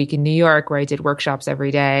 the week in New York where I did workshops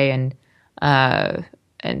every day and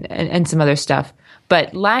some other stuff.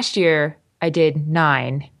 But last year I did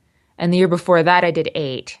 9, and the year before that I did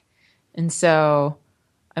 8. And so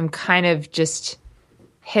I'm kind of just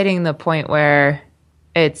hitting the point where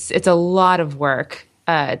it's a lot of work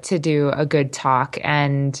to do a good talk,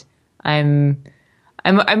 and I'm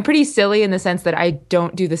pretty silly in the sense that I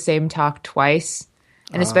don't do the same talk twice.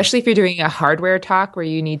 And especially if you're doing a hardware talk where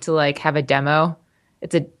you need to like have a demo,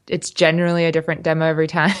 it's generally a different demo every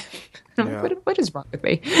time. Yeah. What is wrong with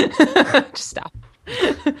me? Just stop.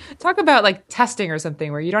 Talk about like testing or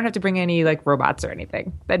something where you don't have to bring any like robots or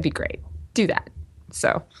anything. That'd be great. Do that.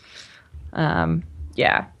 So,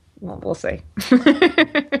 yeah, we'll see.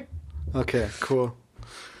 Okay, cool.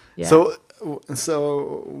 Yeah. So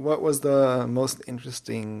what was the most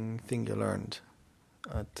interesting thing you learned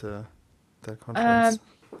at that conference?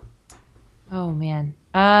 Oh man,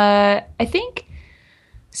 I think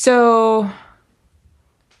so.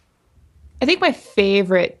 I think my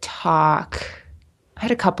favorite talk. I had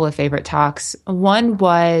a couple of favorite talks. One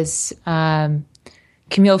was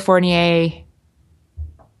Camille Fournier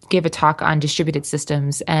gave a talk on distributed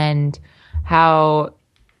systems and how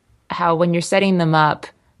when you're setting them up,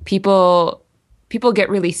 people get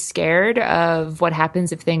really scared of what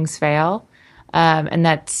happens if things fail.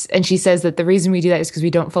 And she says that the reason we do that is because we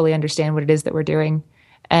don't fully understand what it is that we're doing.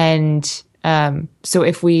 And so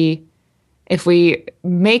if we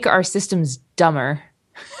make our systems dumber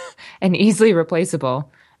and easily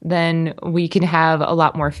replaceable, then we can have a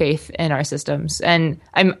lot more faith in our systems. And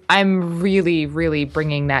I'm really, really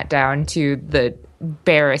bringing that down to the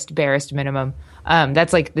barest minimum.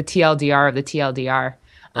 That's like the TLDR of the TLDR.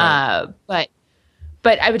 Right.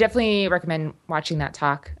 But I would definitely recommend watching that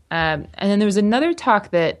talk. And then there was another talk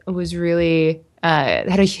that was really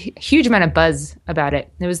had a huge amount of buzz about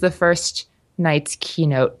it. It was the first night's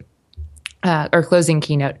keynote or closing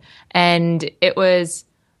keynote, and it was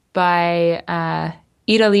by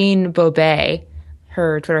Idaline Bobet.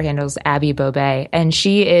 Her Twitter handle is Abby Bobet, and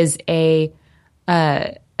she is a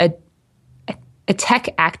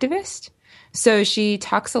tech activist. So she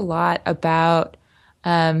talks a lot about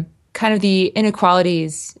kind of the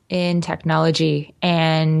inequalities in technology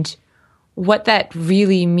and what that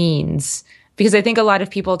really means. Because I think a lot of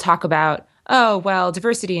people talk about, oh, well,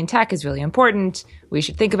 diversity in tech is really important. We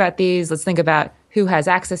should think about these. Let's think about who has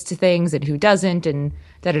access to things and who doesn't and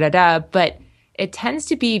da-da-da-da. But it tends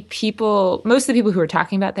to be people, most of the people who are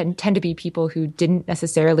talking about that tend to be people who didn't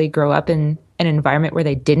necessarily grow up in an environment where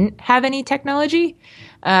they didn't have any technology.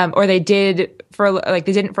 Or they didn't for a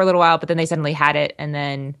little while, but then they suddenly had it, and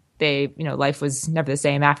then life was never the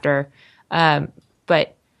same after.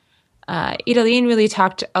 But Idaline really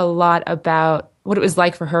talked a lot about what it was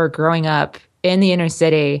like for her growing up in the inner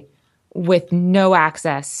city with no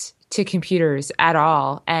access to computers at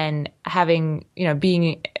all, and having,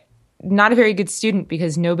 being not a very good student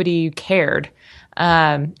because nobody cared,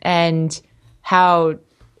 and how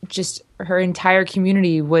just her entire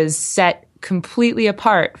community was set completely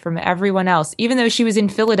apart from everyone else, even though she was in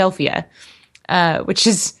Philadelphia, which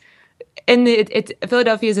is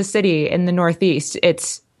Philadelphia is a city in the Northeast.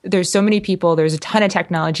 There's so many people. There's a ton of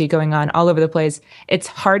technology going on all over the place. It's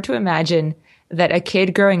hard to imagine that a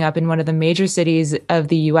kid growing up in one of the major cities of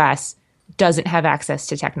the U.S. doesn't have access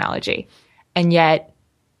to technology, and yet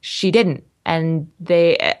she didn't. And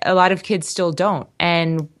a lot of kids still don't.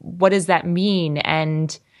 And what does that mean?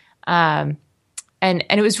 And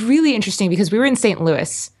it was really interesting because we were in St.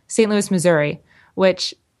 Louis, Missouri,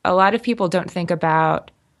 which a lot of people don't think about.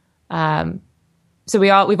 So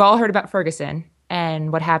we've all heard about Ferguson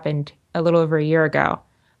and what happened a little over a year ago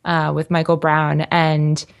with Michael Brown,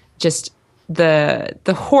 and just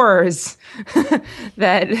the horrors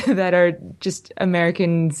that are just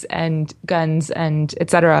Americans and guns and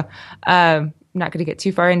etc. I'm not going to get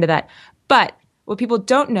too far into that. But what people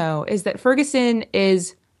don't know is that Ferguson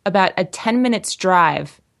is about a 10 minutes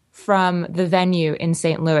drive from the venue in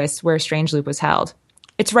St. Louis where Strange Loop was held.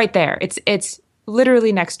 It's right there. It's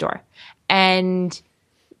literally next door. And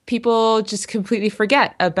people just completely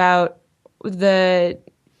forget about the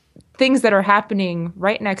things that are happening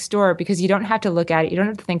right next door because you don't have to look at it. You don't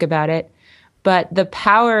have to think about it. But the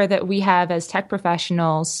power that we have as tech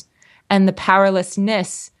professionals and the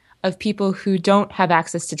powerlessness of people who don't have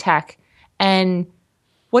access to tech. And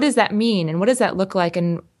what does that mean? And what does that look like?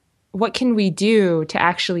 And what can we do to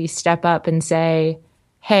actually step up and say,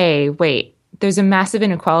 hey, wait, there's a massive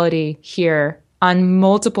inequality here on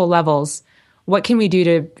multiple levels. What can we do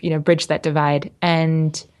to, bridge that divide?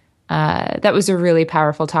 And that was a really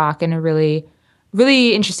powerful talk and a really,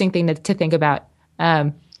 really interesting thing to think about.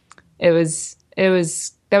 That was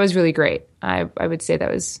really great. I would say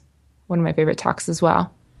that was one of my favorite talks as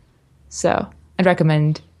well. So I'd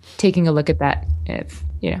recommend taking a look at that if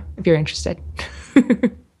you're interested.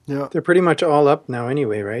 Yeah, they're pretty much all up now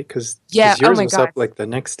anyway, right? Because yours was up like the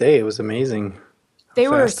next day. It was amazing. They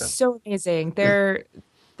were so amazing. Their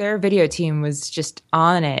video team was just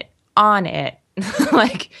on it.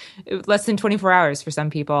 Like less than 24 hours for some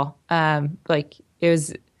people. Like it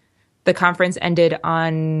was, the conference ended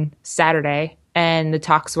on Saturday and the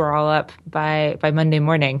talks were all up by Monday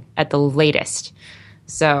morning at the latest.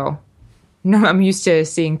 So no, I'm used to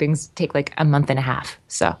seeing things take like a month and a half.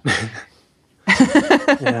 So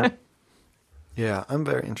yeah, I'm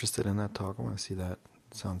very interested in that talk. I want to see that.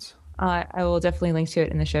 It sounds. I will definitely link to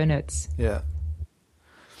it in the show notes. Yeah.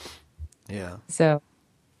 So,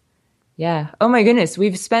 yeah. Oh my goodness,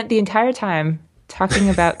 we've spent the entire time talking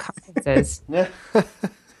about conferences. Yeah.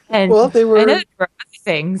 And they were. I know there were other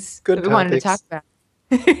things good that we wanted to talk about.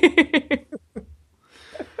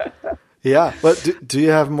 Yeah, but do you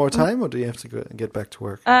have more time, or do you have to get back to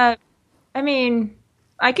work? I mean,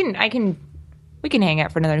 we can hang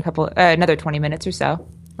out for another 20 minutes or so.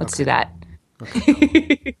 Let's do that.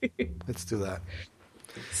 Okay. Let's do that.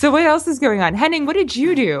 So what else is going on? Henning, what did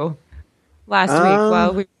you do last week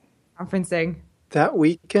while we were conferencing? That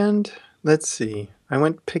weekend, let's see. I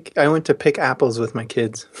went to pick apples with my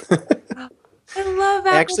kids. I love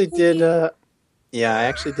I actually did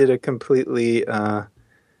a completely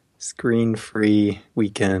screen-free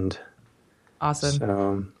weekend. Awesome.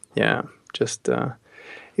 So, yeah, just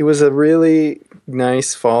it was a really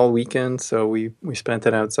nice fall weekend, so we spent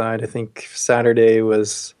it outside. I think Saturday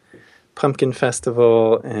was Pumpkin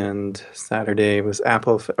Festival and Sunday was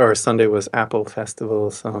Apple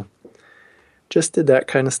Festival, so just did that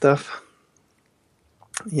kind of stuff.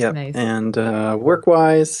 Yeah, nice. And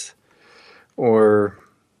work-wise, or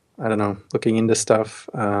I don't know, looking into stuff,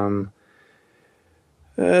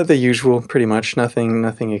 the usual, pretty much.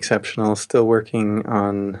 Nothing exceptional. Still working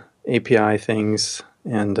on API things,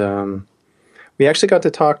 and we actually got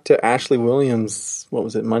to talk to Ashley Williams. What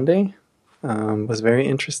was it, Monday? Was very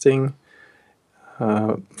interesting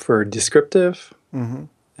for descriptive.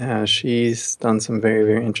 Mm-hmm. She's done some very,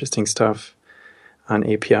 very interesting stuff on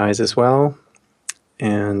APIs as well.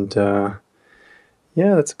 And yeah,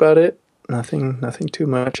 that's about it. Nothing too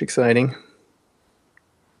much exciting.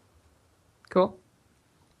 Cool.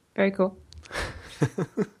 Very cool.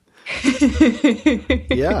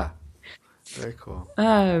 Yeah. Very cool.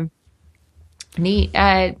 Neat.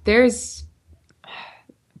 I feel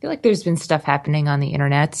like there's been stuff happening on the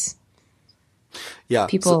internet. Yeah.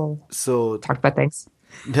 People so talk about things.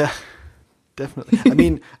 Yeah. Definitely. I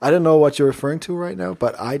mean, I don't know what you're referring to right now,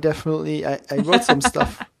 but I definitely I wrote some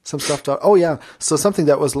stuff down. Oh yeah. So something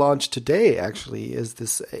that was launched today actually is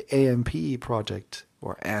this AMP project,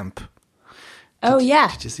 or AMP.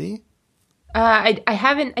 Did you see? I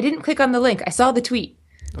didn't click on the link. I saw the tweet.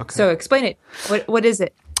 Okay. So explain it. What is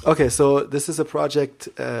it? Okay, so this is a project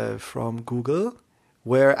from Google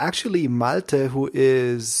where actually Malte, who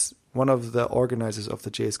is one of the organizers of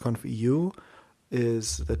the JSConf EU,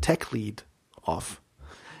 is the tech lead of.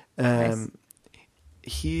 Nice.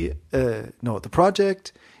 The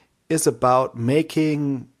project is about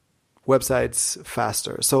making websites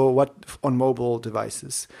faster. So what on mobile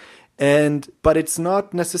devices. But it's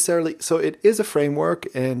not necessarily, so it is a framework,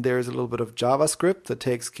 and there's a little bit of JavaScript that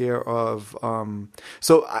takes care of,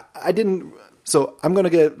 so I'm going to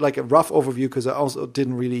get like a rough overview because I also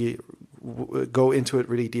didn't really go into it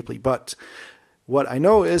really deeply. But what I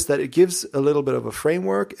know is that it gives a little bit of a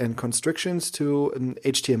framework and constrictions to an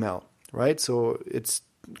HTML, right? So it's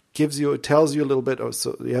it tells you a little bit.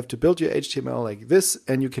 So you have to build your HTML like this,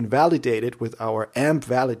 and you can validate it with our AMP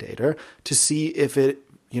validator to see if it,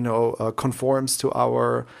 conforms to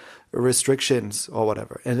our restrictions or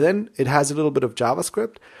whatever. And then it has a little bit of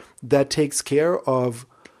JavaScript that takes care of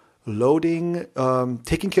loading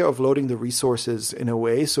the resources in a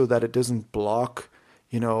way so that it doesn't block,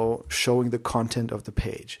 showing the content of the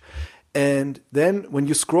page. And then when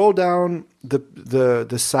you scroll down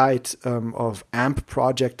the site of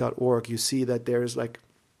ampproject.org, you see that there's like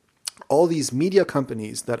all these media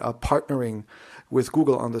companies that are partnering with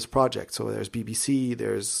Google on this project. So there's BBC,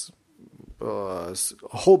 there's a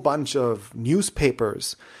whole bunch of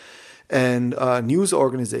newspapers and news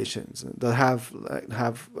organizations that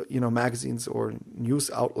have magazines or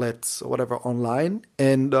news outlets or whatever online.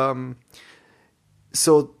 And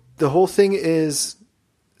so the whole thing is,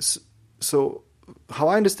 so how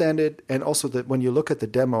I understand it, and also that when you look at the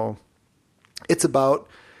demo, it's about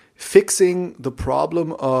fixing the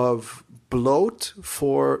problem of bloat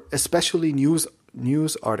for especially news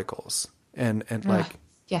articles and like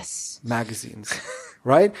yes, magazines.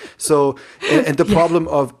 Right? So, and the problem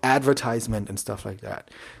of advertisement and stuff like that.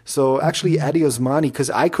 So actually Adi Osmani, because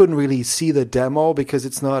I couldn't really see the demo because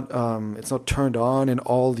it's not turned on in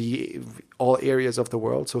all areas of the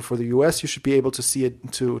world. So for the US, you should be able to see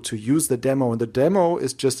it, to use the demo. And the demo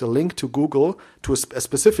is just a link to Google, to a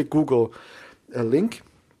specific Google link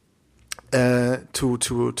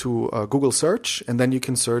to Google search. And then you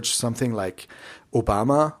can search something like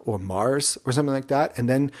Obama or Mars or something like that, and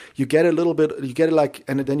then you get a little banner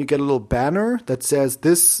that says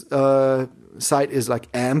this site is like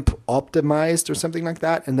AMP optimized or something like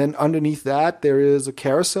that, and then underneath that there is a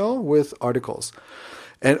carousel with articles,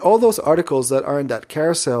 and all those articles that are in that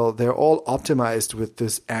carousel, they're all optimized with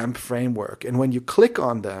this AMP framework, and when you click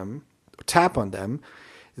on them, tap on them,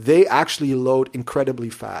 they actually load incredibly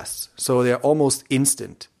fast, so they're almost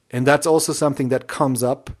instant. And that's also something that comes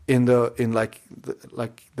up in the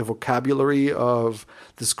vocabulary of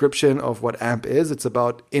description of what AMP is. It's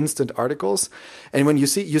about instant articles. And when you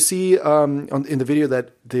see in the video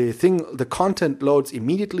that the content loads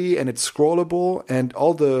immediately and it's scrollable, and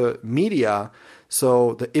all the media,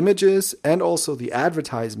 so the images and also the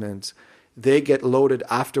advertisements, they get loaded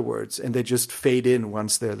afterwards and they just fade in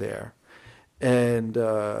once they're there. And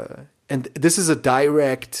this is a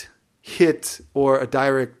direct hit or a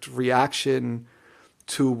direct reaction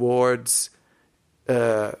towards,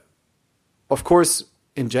 of course,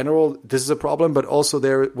 in general, this is a problem, but also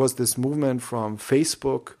there was this movement from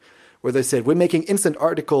Facebook where they said, we're making instant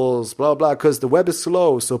articles, blah, blah, because the web is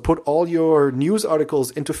slow. So put all your news articles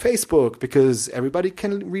into Facebook because everybody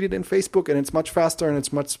can read it in Facebook and it's much faster and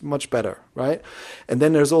it's much, much better, right? And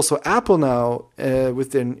then there's also Apple now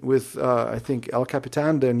with I think El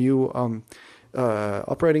Capitan, their new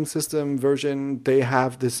operating system version. They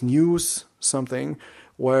have this news something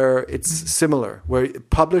where it's similar, where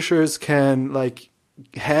publishers can like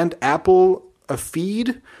hand Apple a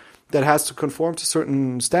feed that has to conform to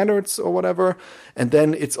certain standards or whatever, and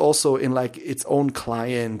then it's also in like its own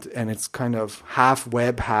client, and it's kind of half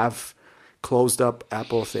web, half closed up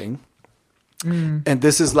Apple thing. And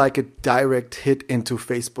this is like a direct hit into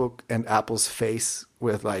Facebook and Apple's face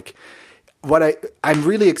with like, I'm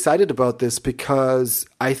really excited about this because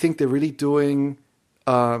I think they're really doing,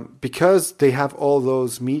 because they have all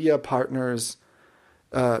those media partners,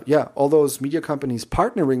 all those media companies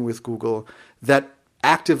partnering with Google that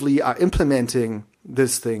actively are implementing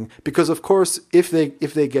this thing. Because of course, if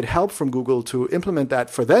they get help from Google to implement that,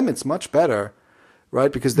 for them it's much better,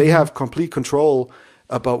 right? Because they have complete control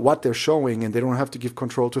about what they're showing, and they don't have to give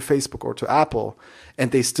control to Facebook or to Apple,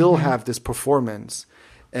 and they still have this performance.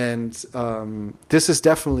 And this is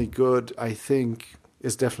definitely good. I think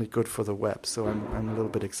is definitely good for the web. So I'm a little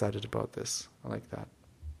bit excited about this. I like that.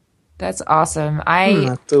 That's awesome. I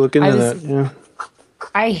have to look into that. Yeah.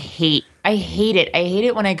 I hate it. I hate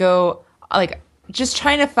it when I go like just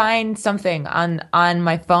trying to find something on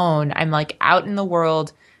my phone. I'm like out in the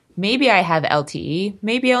world. Maybe I have LTE.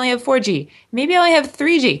 Maybe I only have 4G. Maybe I only have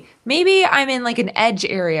 3G. Maybe I'm in like an edge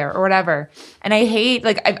area or whatever. And I hate,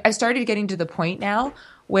 like, I've started getting to the point now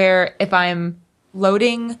where if I'm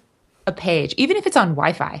loading a page, even if it's on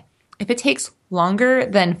Wi-Fi, if it takes longer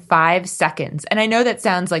than 5 seconds, and I know that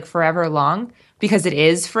sounds like forever long because it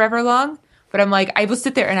is forever long, but I'm like, I will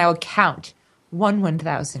sit there and I will count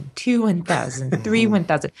 1,000, 2 1,000, 3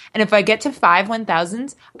 1,000. And if I get to 5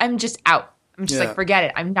 1,000s, I'm just out. I'm just like, forget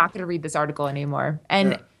it. I'm not going to read this article anymore.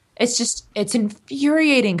 And it's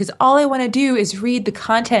infuriating because all I want to do is read the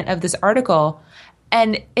content of this article.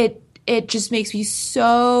 And it just makes me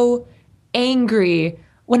so angry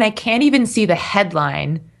when I can't even see the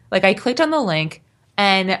headline, like I clicked on the link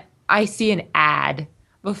and I see an ad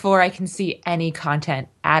before I can see any content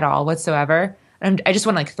at all whatsoever. And I just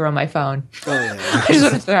want to like throw my phone. Oh yeah, I just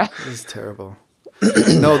want to throw. this is terrible.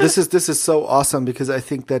 No, this is so awesome because I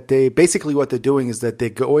think that they basically what they're doing is that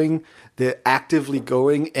they're actively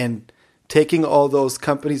going and taking all those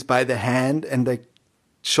companies by the hand and like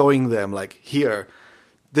showing them like, here,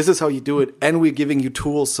 this is how you do it, and we're giving you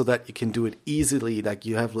tools so that you can do it easily, like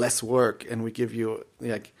you have less work, and we give you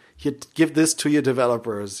like, here, give this to your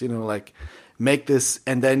developers, like make this,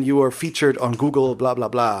 and then you are featured on Google, blah blah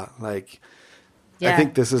blah. Like, I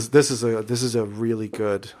think this is a really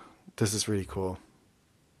good. This is really cool.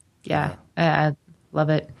 Yeah. Love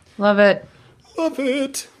it. Love it. Love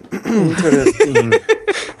it. Interesting.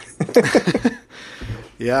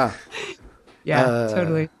 Yeah. Yeah,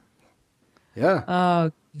 totally. Yeah.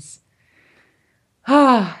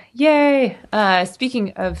 Oh, yay.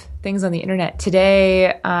 Speaking of things on the internet,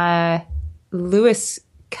 today, Lewis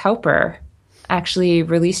Cowper actually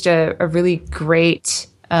released a really great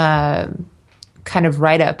kind of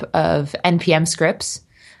write-up of NPM scripts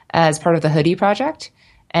as part of the Hoodie project.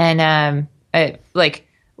 And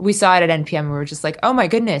we saw it at NPM and we were just like, oh my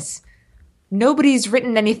goodness, nobody's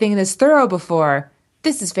written anything this thorough before.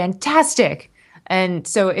 This is fantastic. And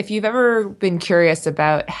so if you've ever been curious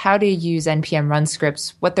about how to use NPM run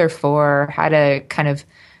scripts, what they're for, how to kind of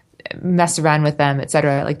mess around with them,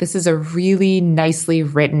 etc., like this is a really nicely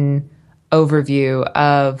written overview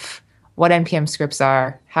of what NPM scripts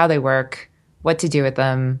are, how they work, what to do with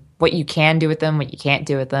them, what you can do with them, what you can't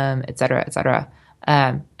do with them, etc., etc.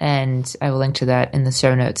 And I will link to that in the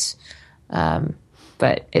show notes.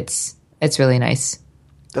 But it's really nice.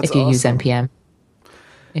 That's if you awesome. use NPM.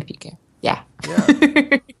 If you can. Yeah.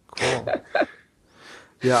 Yeah. Cool.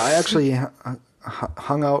 Yeah, I actually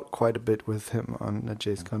hung out quite a bit with him on the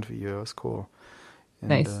JSConf video. It was cool. And,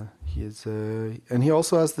 nice. And he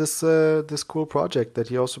also has this cool project that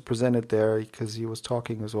he also presented there because he was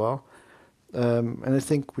talking as well. And I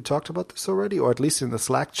think we talked about this already, or at least in the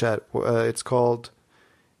Slack chat. It's called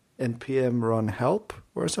NPM Run Help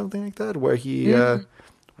or something like that, where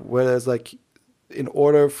where there's like, in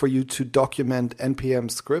order for you to document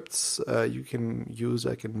NPM scripts, you can use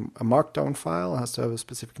like a markdown file. It has to have a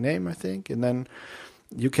specific name, I think, and then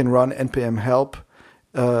you can run NPM help,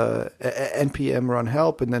 NPM run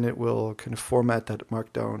help, and then it will kind of format that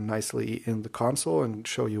markdown nicely in the console and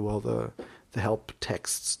show you all the help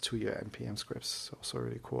texts to your NPM scripts. It's also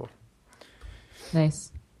really cool.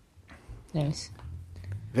 Nice.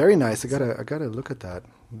 Very nice. I gotta look at that.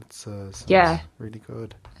 It's really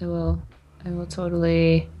good. I will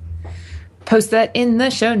totally post that in the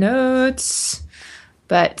show notes.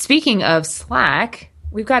 But speaking of Slack,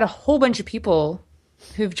 we've got a whole bunch of people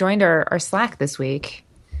who've joined our Slack this week.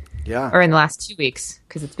 Yeah. Or in the last 2 weeks,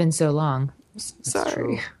 because it's been so long.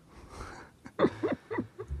 Sorry.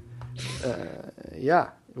 Yeah,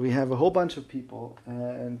 we have a whole bunch of people,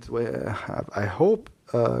 and we have, I hope,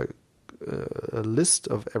 a list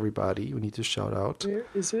of everybody we need to shout out. Where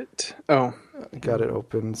is it? Oh. I got it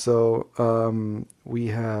open. So we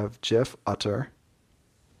have Jeff Utter.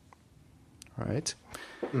 Right.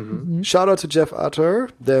 Mm-hmm. Shout out to Jeff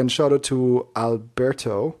Utter. Then shout out to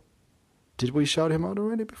Alberto. Did we shout him out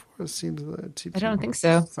already before? It seems I don't think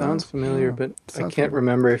so. Sounds familiar, but I can't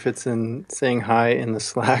remember if it's in saying hi in the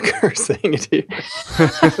Slack or saying it here.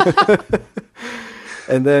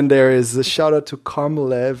 And then there is a shout out to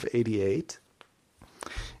Carmelev88.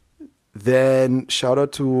 Then shout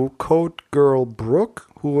out to Code Girl Brooke,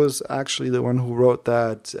 who was actually the one who wrote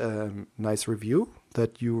that nice review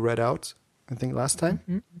that you read out, I think, last time.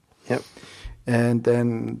 Mm-hmm. Yep. And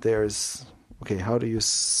then there's, okay, how do you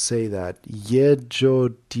say that?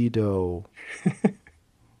 Yejodido.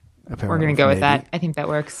 We're going to go with that. I think that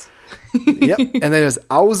works. Yep. And then there's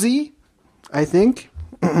Aussie, I think.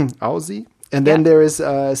 Aussie. And then there is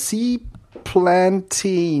C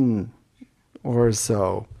Plantain or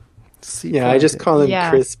so. I just call him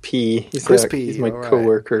Chris P. He's my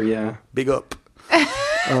coworker. Yeah, big up.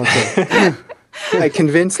 Okay. I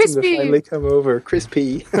convinced him to finally come over. Chris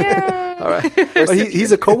P. Yeah. All right.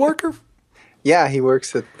 He's a coworker. Yeah, he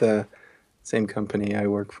works at the same company I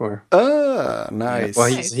work for. Nice. Well,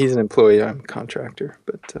 he's an employee. I'm a contractor,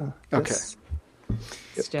 but okay.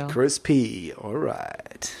 Still. Chris P. All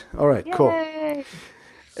right. Yay. Cool.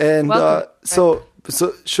 And so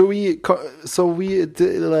should we? So we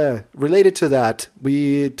related to that.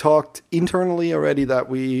 We talked internally already that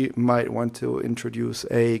we might want to introduce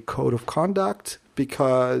a code of conduct,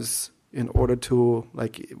 because in order to,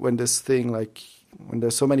 like, when this thing, like, when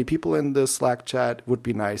there's so many people in the Slack chat, it would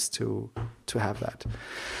be nice to have that.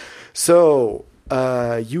 So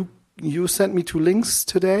you sent me 2 links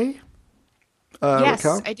today. Yes,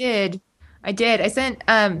 Raquel? I did. I sent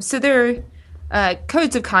so there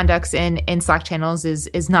codes of conducts in Slack channels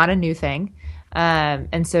is not a new thing.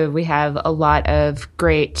 And so we have a lot of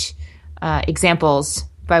great examples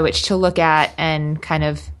by which to look at and kind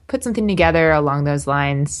of put something together along those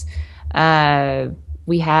lines.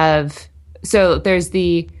 We have, so there's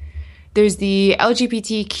the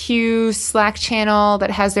LGBTQ Slack channel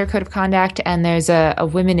that has their code of conduct, and there's a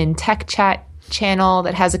women in tech chat channel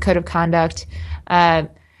that has a code of conduct. To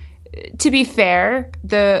be fair,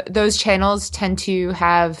 those channels tend to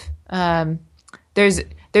have there's a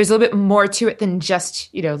little bit more to it than just,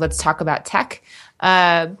 let's talk about tech.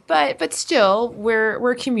 But still,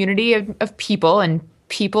 we're a community of people, and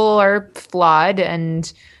people are flawed,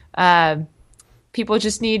 and people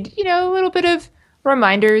just need, a little bit of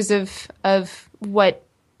reminders of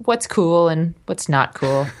what's cool and what's not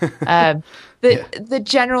cool. The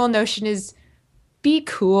general notion is be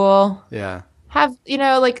cool. Yeah. Have,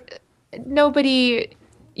 nobody,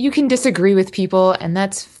 you can disagree with people, and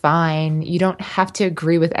that's fine. You don't have to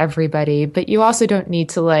agree with everybody, but you also don't need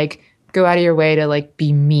to go out of your way to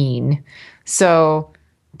be mean. So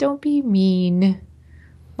don't be mean.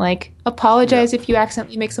 Apologize if you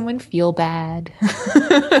accidentally make someone feel bad.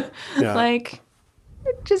 Yeah.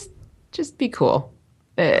 Just be cool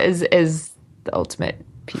is the ultimate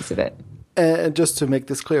piece of it. And just to make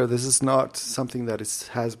this clear, this is not something that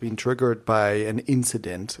has been triggered by an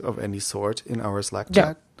incident of any sort in our Slack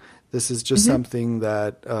chat. This is just something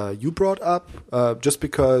that you brought up just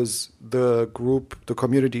because the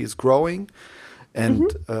community is growing,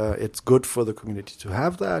 and it's good for the community to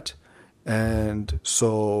have that. And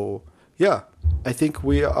so, yeah, I think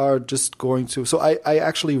we are just going to... So I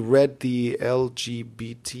actually read the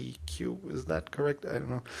LGBTQ. Is that correct? I don't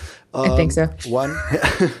know. I think so. One.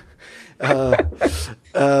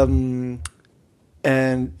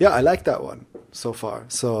 And yeah, I like that one so far.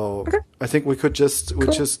 So I think we could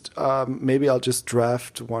maybe I'll just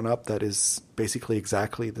draft one up that is basically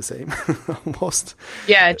exactly the same, almost.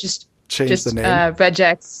 Yeah, just change the name.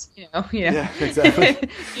 Regex, Yeah, exactly.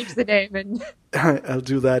 Change the name, and I'll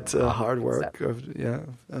do that hard work of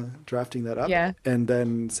drafting that up, and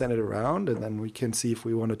then send it around, and then we can see if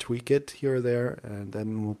we want to tweak it here or there, and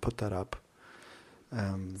then we'll put that up.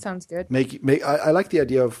 Sounds good. I like the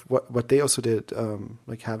idea of what they also did,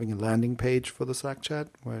 like having a landing page for the Slack chat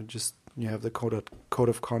where just you have the code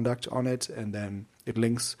of conduct on it, and then it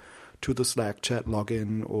links to the Slack chat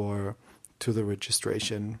login or to the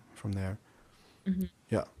registration from there. Mm-hmm.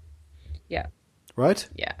 Yeah. Right?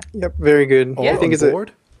 Yeah. Yep. Very good. I think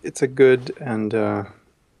it's a good and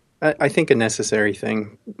I think a necessary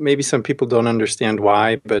thing. Maybe some people don't understand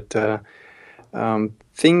why, but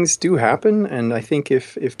things do happen, and I think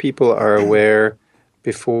if people are aware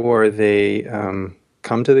before they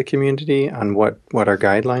come to the community on what our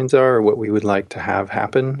guidelines are or what we would like to have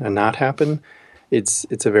happen and not happen, it's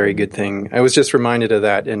a very good thing. I was just reminded of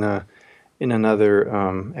that in another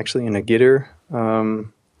actually in a Gitter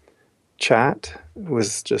chat. It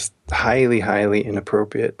was just highly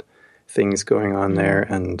inappropriate things going on there,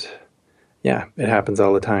 and yeah, it happens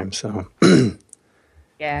all the time. So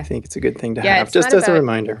yeah, I think it's a good thing to have, just as a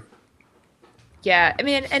reminder. Yeah, I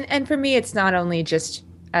mean, and for me, it's not only just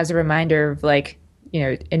as a reminder of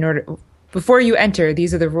in order before you enter,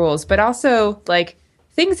 these are the rules, but also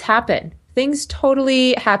things happen. Things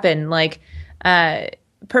totally happen.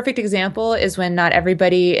 Perfect example is when not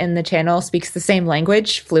everybody in the channel speaks the same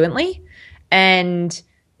language fluently, and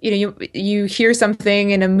you hear something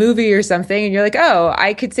in a movie or something, and you're like, oh,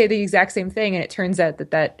 I could say the exact same thing, and it turns out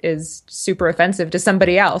that is super offensive to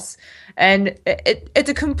somebody else, and it's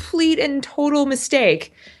a complete and total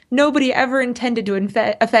mistake. Nobody ever intended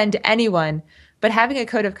to offend anyone, but having a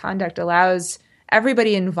code of conduct allows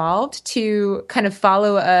everybody involved to kind of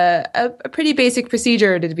follow a pretty basic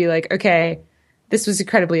procedure to be like, okay, this was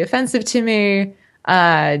incredibly offensive to me.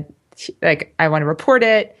 I want to report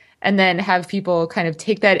it, and then have people kind of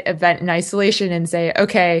take that event in isolation and say,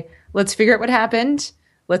 okay, let's figure out what happened.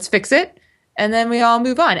 Let's fix it. And then we all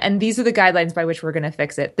move on. And these are the guidelines by which we're going to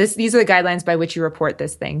fix it. These are the guidelines by which you report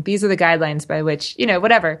this thing. These are the guidelines by which,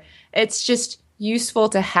 whatever. It's just useful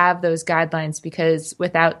to have those guidelines, because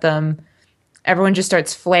without them, everyone just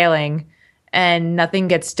starts flailing and nothing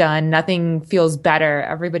gets done. Nothing feels better.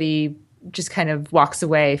 Everybody just kind of walks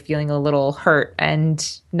away feeling a little hurt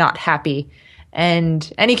and not happy.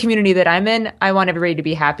 And any community that I'm in, I want everybody to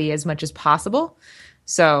be happy as much as possible.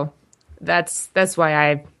 So that's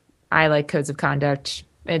why I like codes of conduct.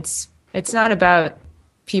 It's It's not about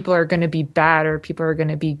people are going to be bad or people are going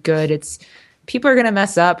to be good. It's people are going to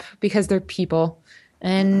mess up because they're people.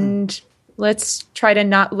 And let's try to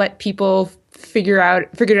not let people figure it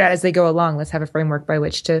out as they go along. Let's have a framework by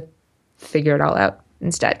which to figure it all out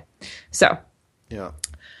instead. So, yeah.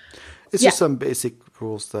 It's just some basic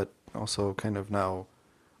rules that also kind of now,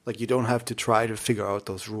 like, you don't have to try to figure out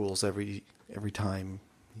those rules every time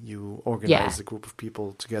you organize a group of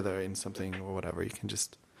people together in something or whatever. You can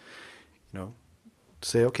just,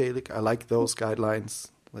 say, okay, I like those guidelines.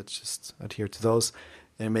 Let's just adhere to those.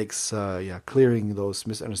 And it makes, clearing those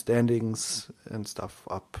misunderstandings and stuff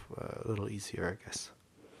up a little easier, I guess.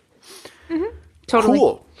 Mm-hmm. Totally.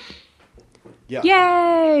 Cool. Yeah.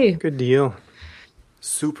 Yay! Good deal.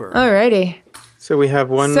 Super. Alrighty. So we have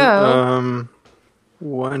one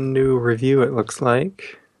new review, it looks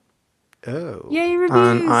like. Oh. Yay, reviews.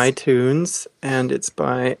 On iTunes, and it's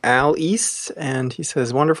by Al East, and he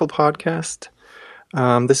says, wonderful podcast.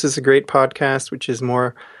 This is a great podcast, which is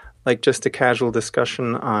more like just a casual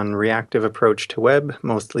discussion on reactive approach to web,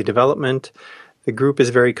 mostly development. The group is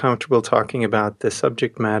very comfortable talking about the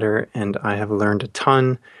subject matter, and I have learned a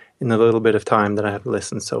ton in the little bit of time that I have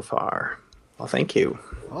listened so far. Well, thank you.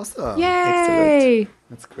 Awesome. Yay! Excellent.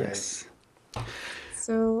 That's great. Yes.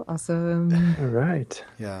 So awesome. All right.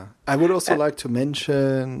 Yeah. I would also like to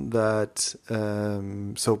mention that,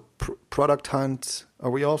 Product Hunt,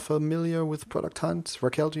 are we all familiar with Product Hunt?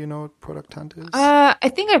 Raquel, do you know what Product Hunt is?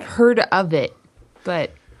 I think I've heard of it,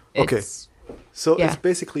 but it's... Okay. So it's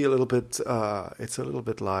basically a little bit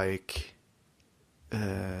like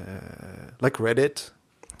Reddit,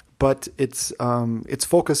 but it's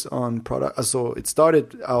focused on product. So it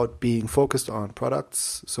started out being focused on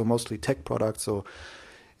products, so mostly tech products. So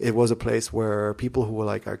it was a place where people who were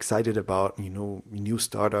are excited about new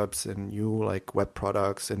startups and new web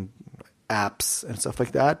products and apps and stuff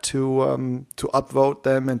like that to upvote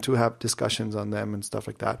them and to have discussions on them and stuff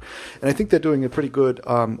like that. And I think they're doing a pretty good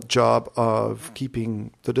job of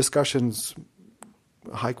keeping the discussions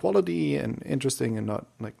high quality and interesting and not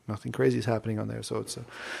nothing crazy is happening on there. So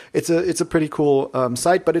it's a pretty cool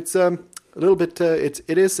site, but it's a little bit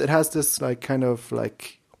it has this kind of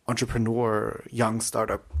entrepreneur, young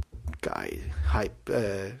startup guy hype,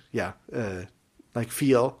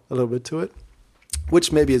 feel a little bit to it,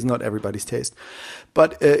 which maybe is not everybody's taste,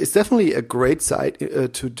 but it's definitely a great site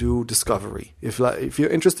to do discovery. If you're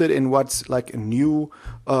interested in what's new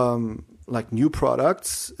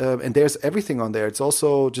products, and there's everything on there. It's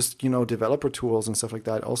also just developer tools and stuff like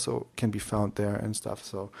that also can be found there and stuff.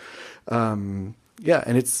 So and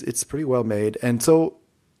it's pretty well made. And so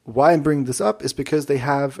why I'm bringing this up is because they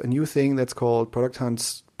have a new thing that's called Product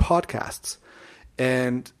Hunt's podcasts.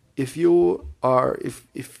 And if you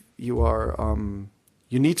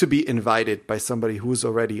need to be invited by somebody who's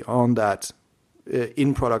already on that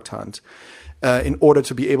in Product Hunt in order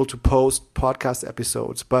to be able to post podcast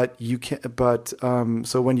episodes. But you can.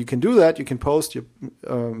 So when you can do that, you can post your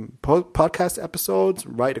podcast episodes,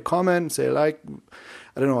 write a comment, and say I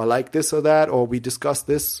like this or that, or we discussed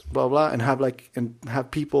this, blah blah, and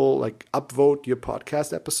have people upvote your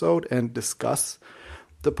podcast episode and discuss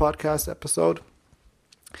the podcast episode.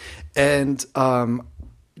 And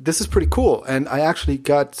this is pretty cool. And I actually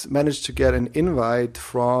managed to get an invite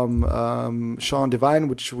from Sean Devine,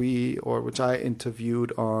 which I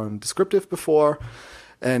interviewed on Descriptive before.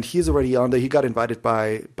 And he's already on there. He got invited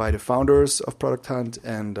by the founders of Product Hunt.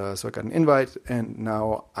 And so I got an invite. And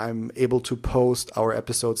now I'm able to post our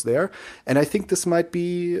episodes there. And I think this might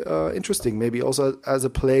be interesting, maybe also as a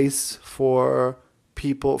place for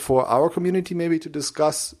people, for our community, maybe to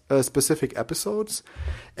discuss specific episodes.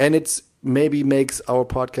 And it's maybe makes our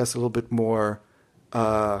podcast a little bit more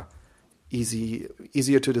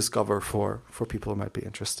easier to discover for people who might be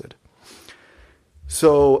interested.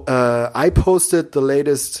 So I posted the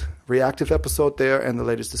latest reactive episode there and the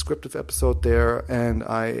latest descriptive episode there, and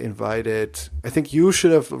I think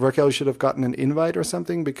Raquel, you should have gotten an invite or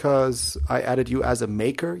something, because I added you as a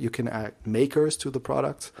maker. You can add makers to the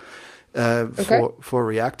product for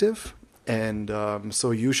reactive. And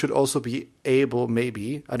so you should also be able,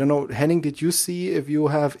 maybe, I don't know, Henning, did you see if you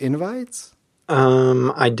have invites?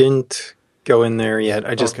 I didn't go in there yet.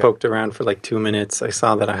 I just poked around for 2 minutes. I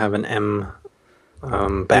saw that I have an M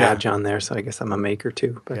badge on there, so I guess I'm a maker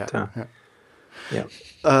too. But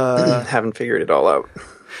haven't figured it all out.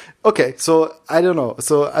 Okay, so I don't know.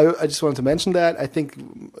 So I just wanted to mention that. I think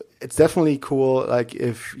it's definitely cool,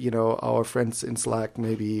 if, our friends in Slack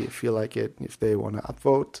maybe feel like it, if they want to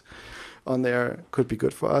upvote on there, could be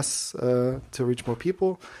good for us to reach more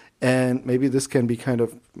people. And maybe this can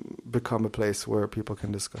become a place where people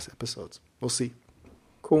can discuss episodes. We'll see.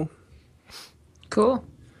 Cool. Cool.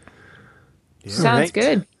 Yeah. Sounds Right.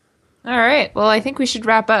 good. All right. Well, I think we should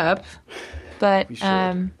wrap up. But We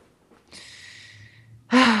should.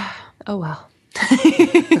 oh well.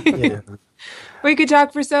 Yeah. We could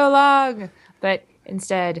talk for so long, but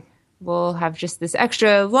instead we'll have just this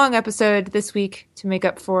extra long episode this week to make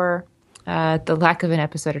up for the lack of an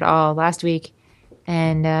episode at all last week,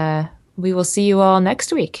 and we will see you all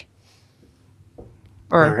next week.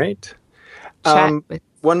 Or All right. chat with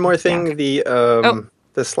One more thing, Jack.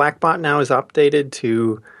 the Slack bot now is updated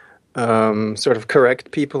to sort of correct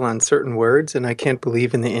people on certain words, and I can't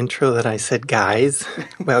believe in the intro that I said "guys,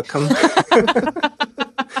 welcome."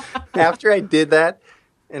 After I did that,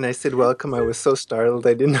 and I said "welcome," I was so startled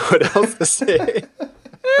I didn't know what else to say.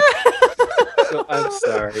 So I'm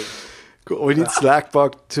sorry. Cool. We need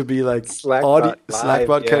Slackbot to be like Slackbot live,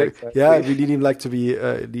 Slackbot yeah, exactly. yeah, we need him like to be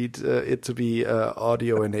it to be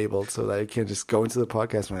audio enabled so that I can just go into the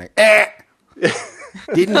podcast and be like,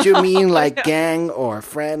 didn't you mean like gang or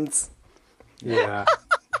friends? Yeah.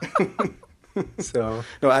 So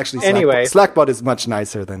No, actually, Anyway. Slackbot is much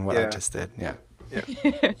nicer than what I Yeah. just did. Yeah.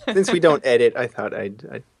 since we don't edit, I thought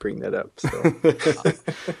I'd bring that up. So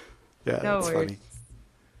Yeah, No that's worries. funny.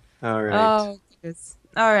 all right. Oh, goodness.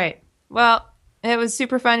 All right. Well, it was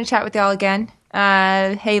super fun to chat with y'all again.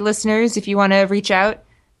 Hey, listeners, if you want to reach out,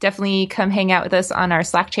 definitely come hang out with us on our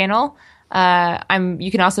Slack channel.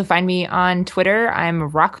 You can also find me on Twitter.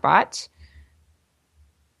 I'm Rockbot.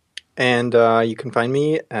 And you can find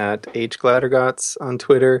me at hglattergots on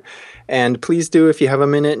Twitter. And please do, if you have a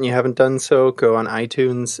minute and you haven't done so, go on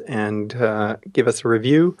iTunes and give us a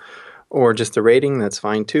review or just a rating. That's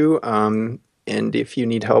fine too. And if you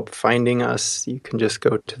need help finding us, you can just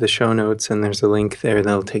go to the show notes and there's a link there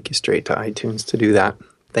that'll take you straight to iTunes to do that.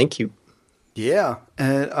 Thank you. Yeah,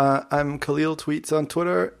 and I'm Kahlil Tweets on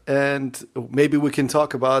Twitter, and maybe we can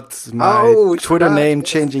talk about my Oh, Twitter forgot. name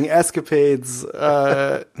changing escapades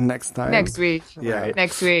next time. Next week. Yeah. Right.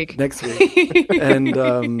 Next week. Next week. And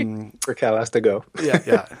Raquel has to go.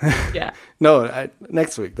 yeah. Yeah. No,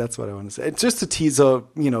 next week. That's what I want to say. It's just a teaser.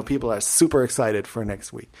 People are super excited for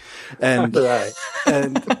next week, and Right.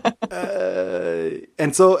 and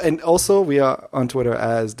also we are on Twitter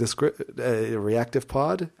as Reactive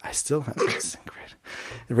Pod. I still have this great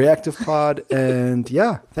Reactive Pod, and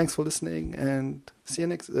yeah, thanks for listening, and see you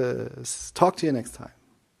next. Talk to you next time.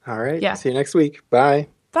 All right. Yeah. See you next week. Bye.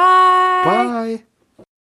 Bye. Bye.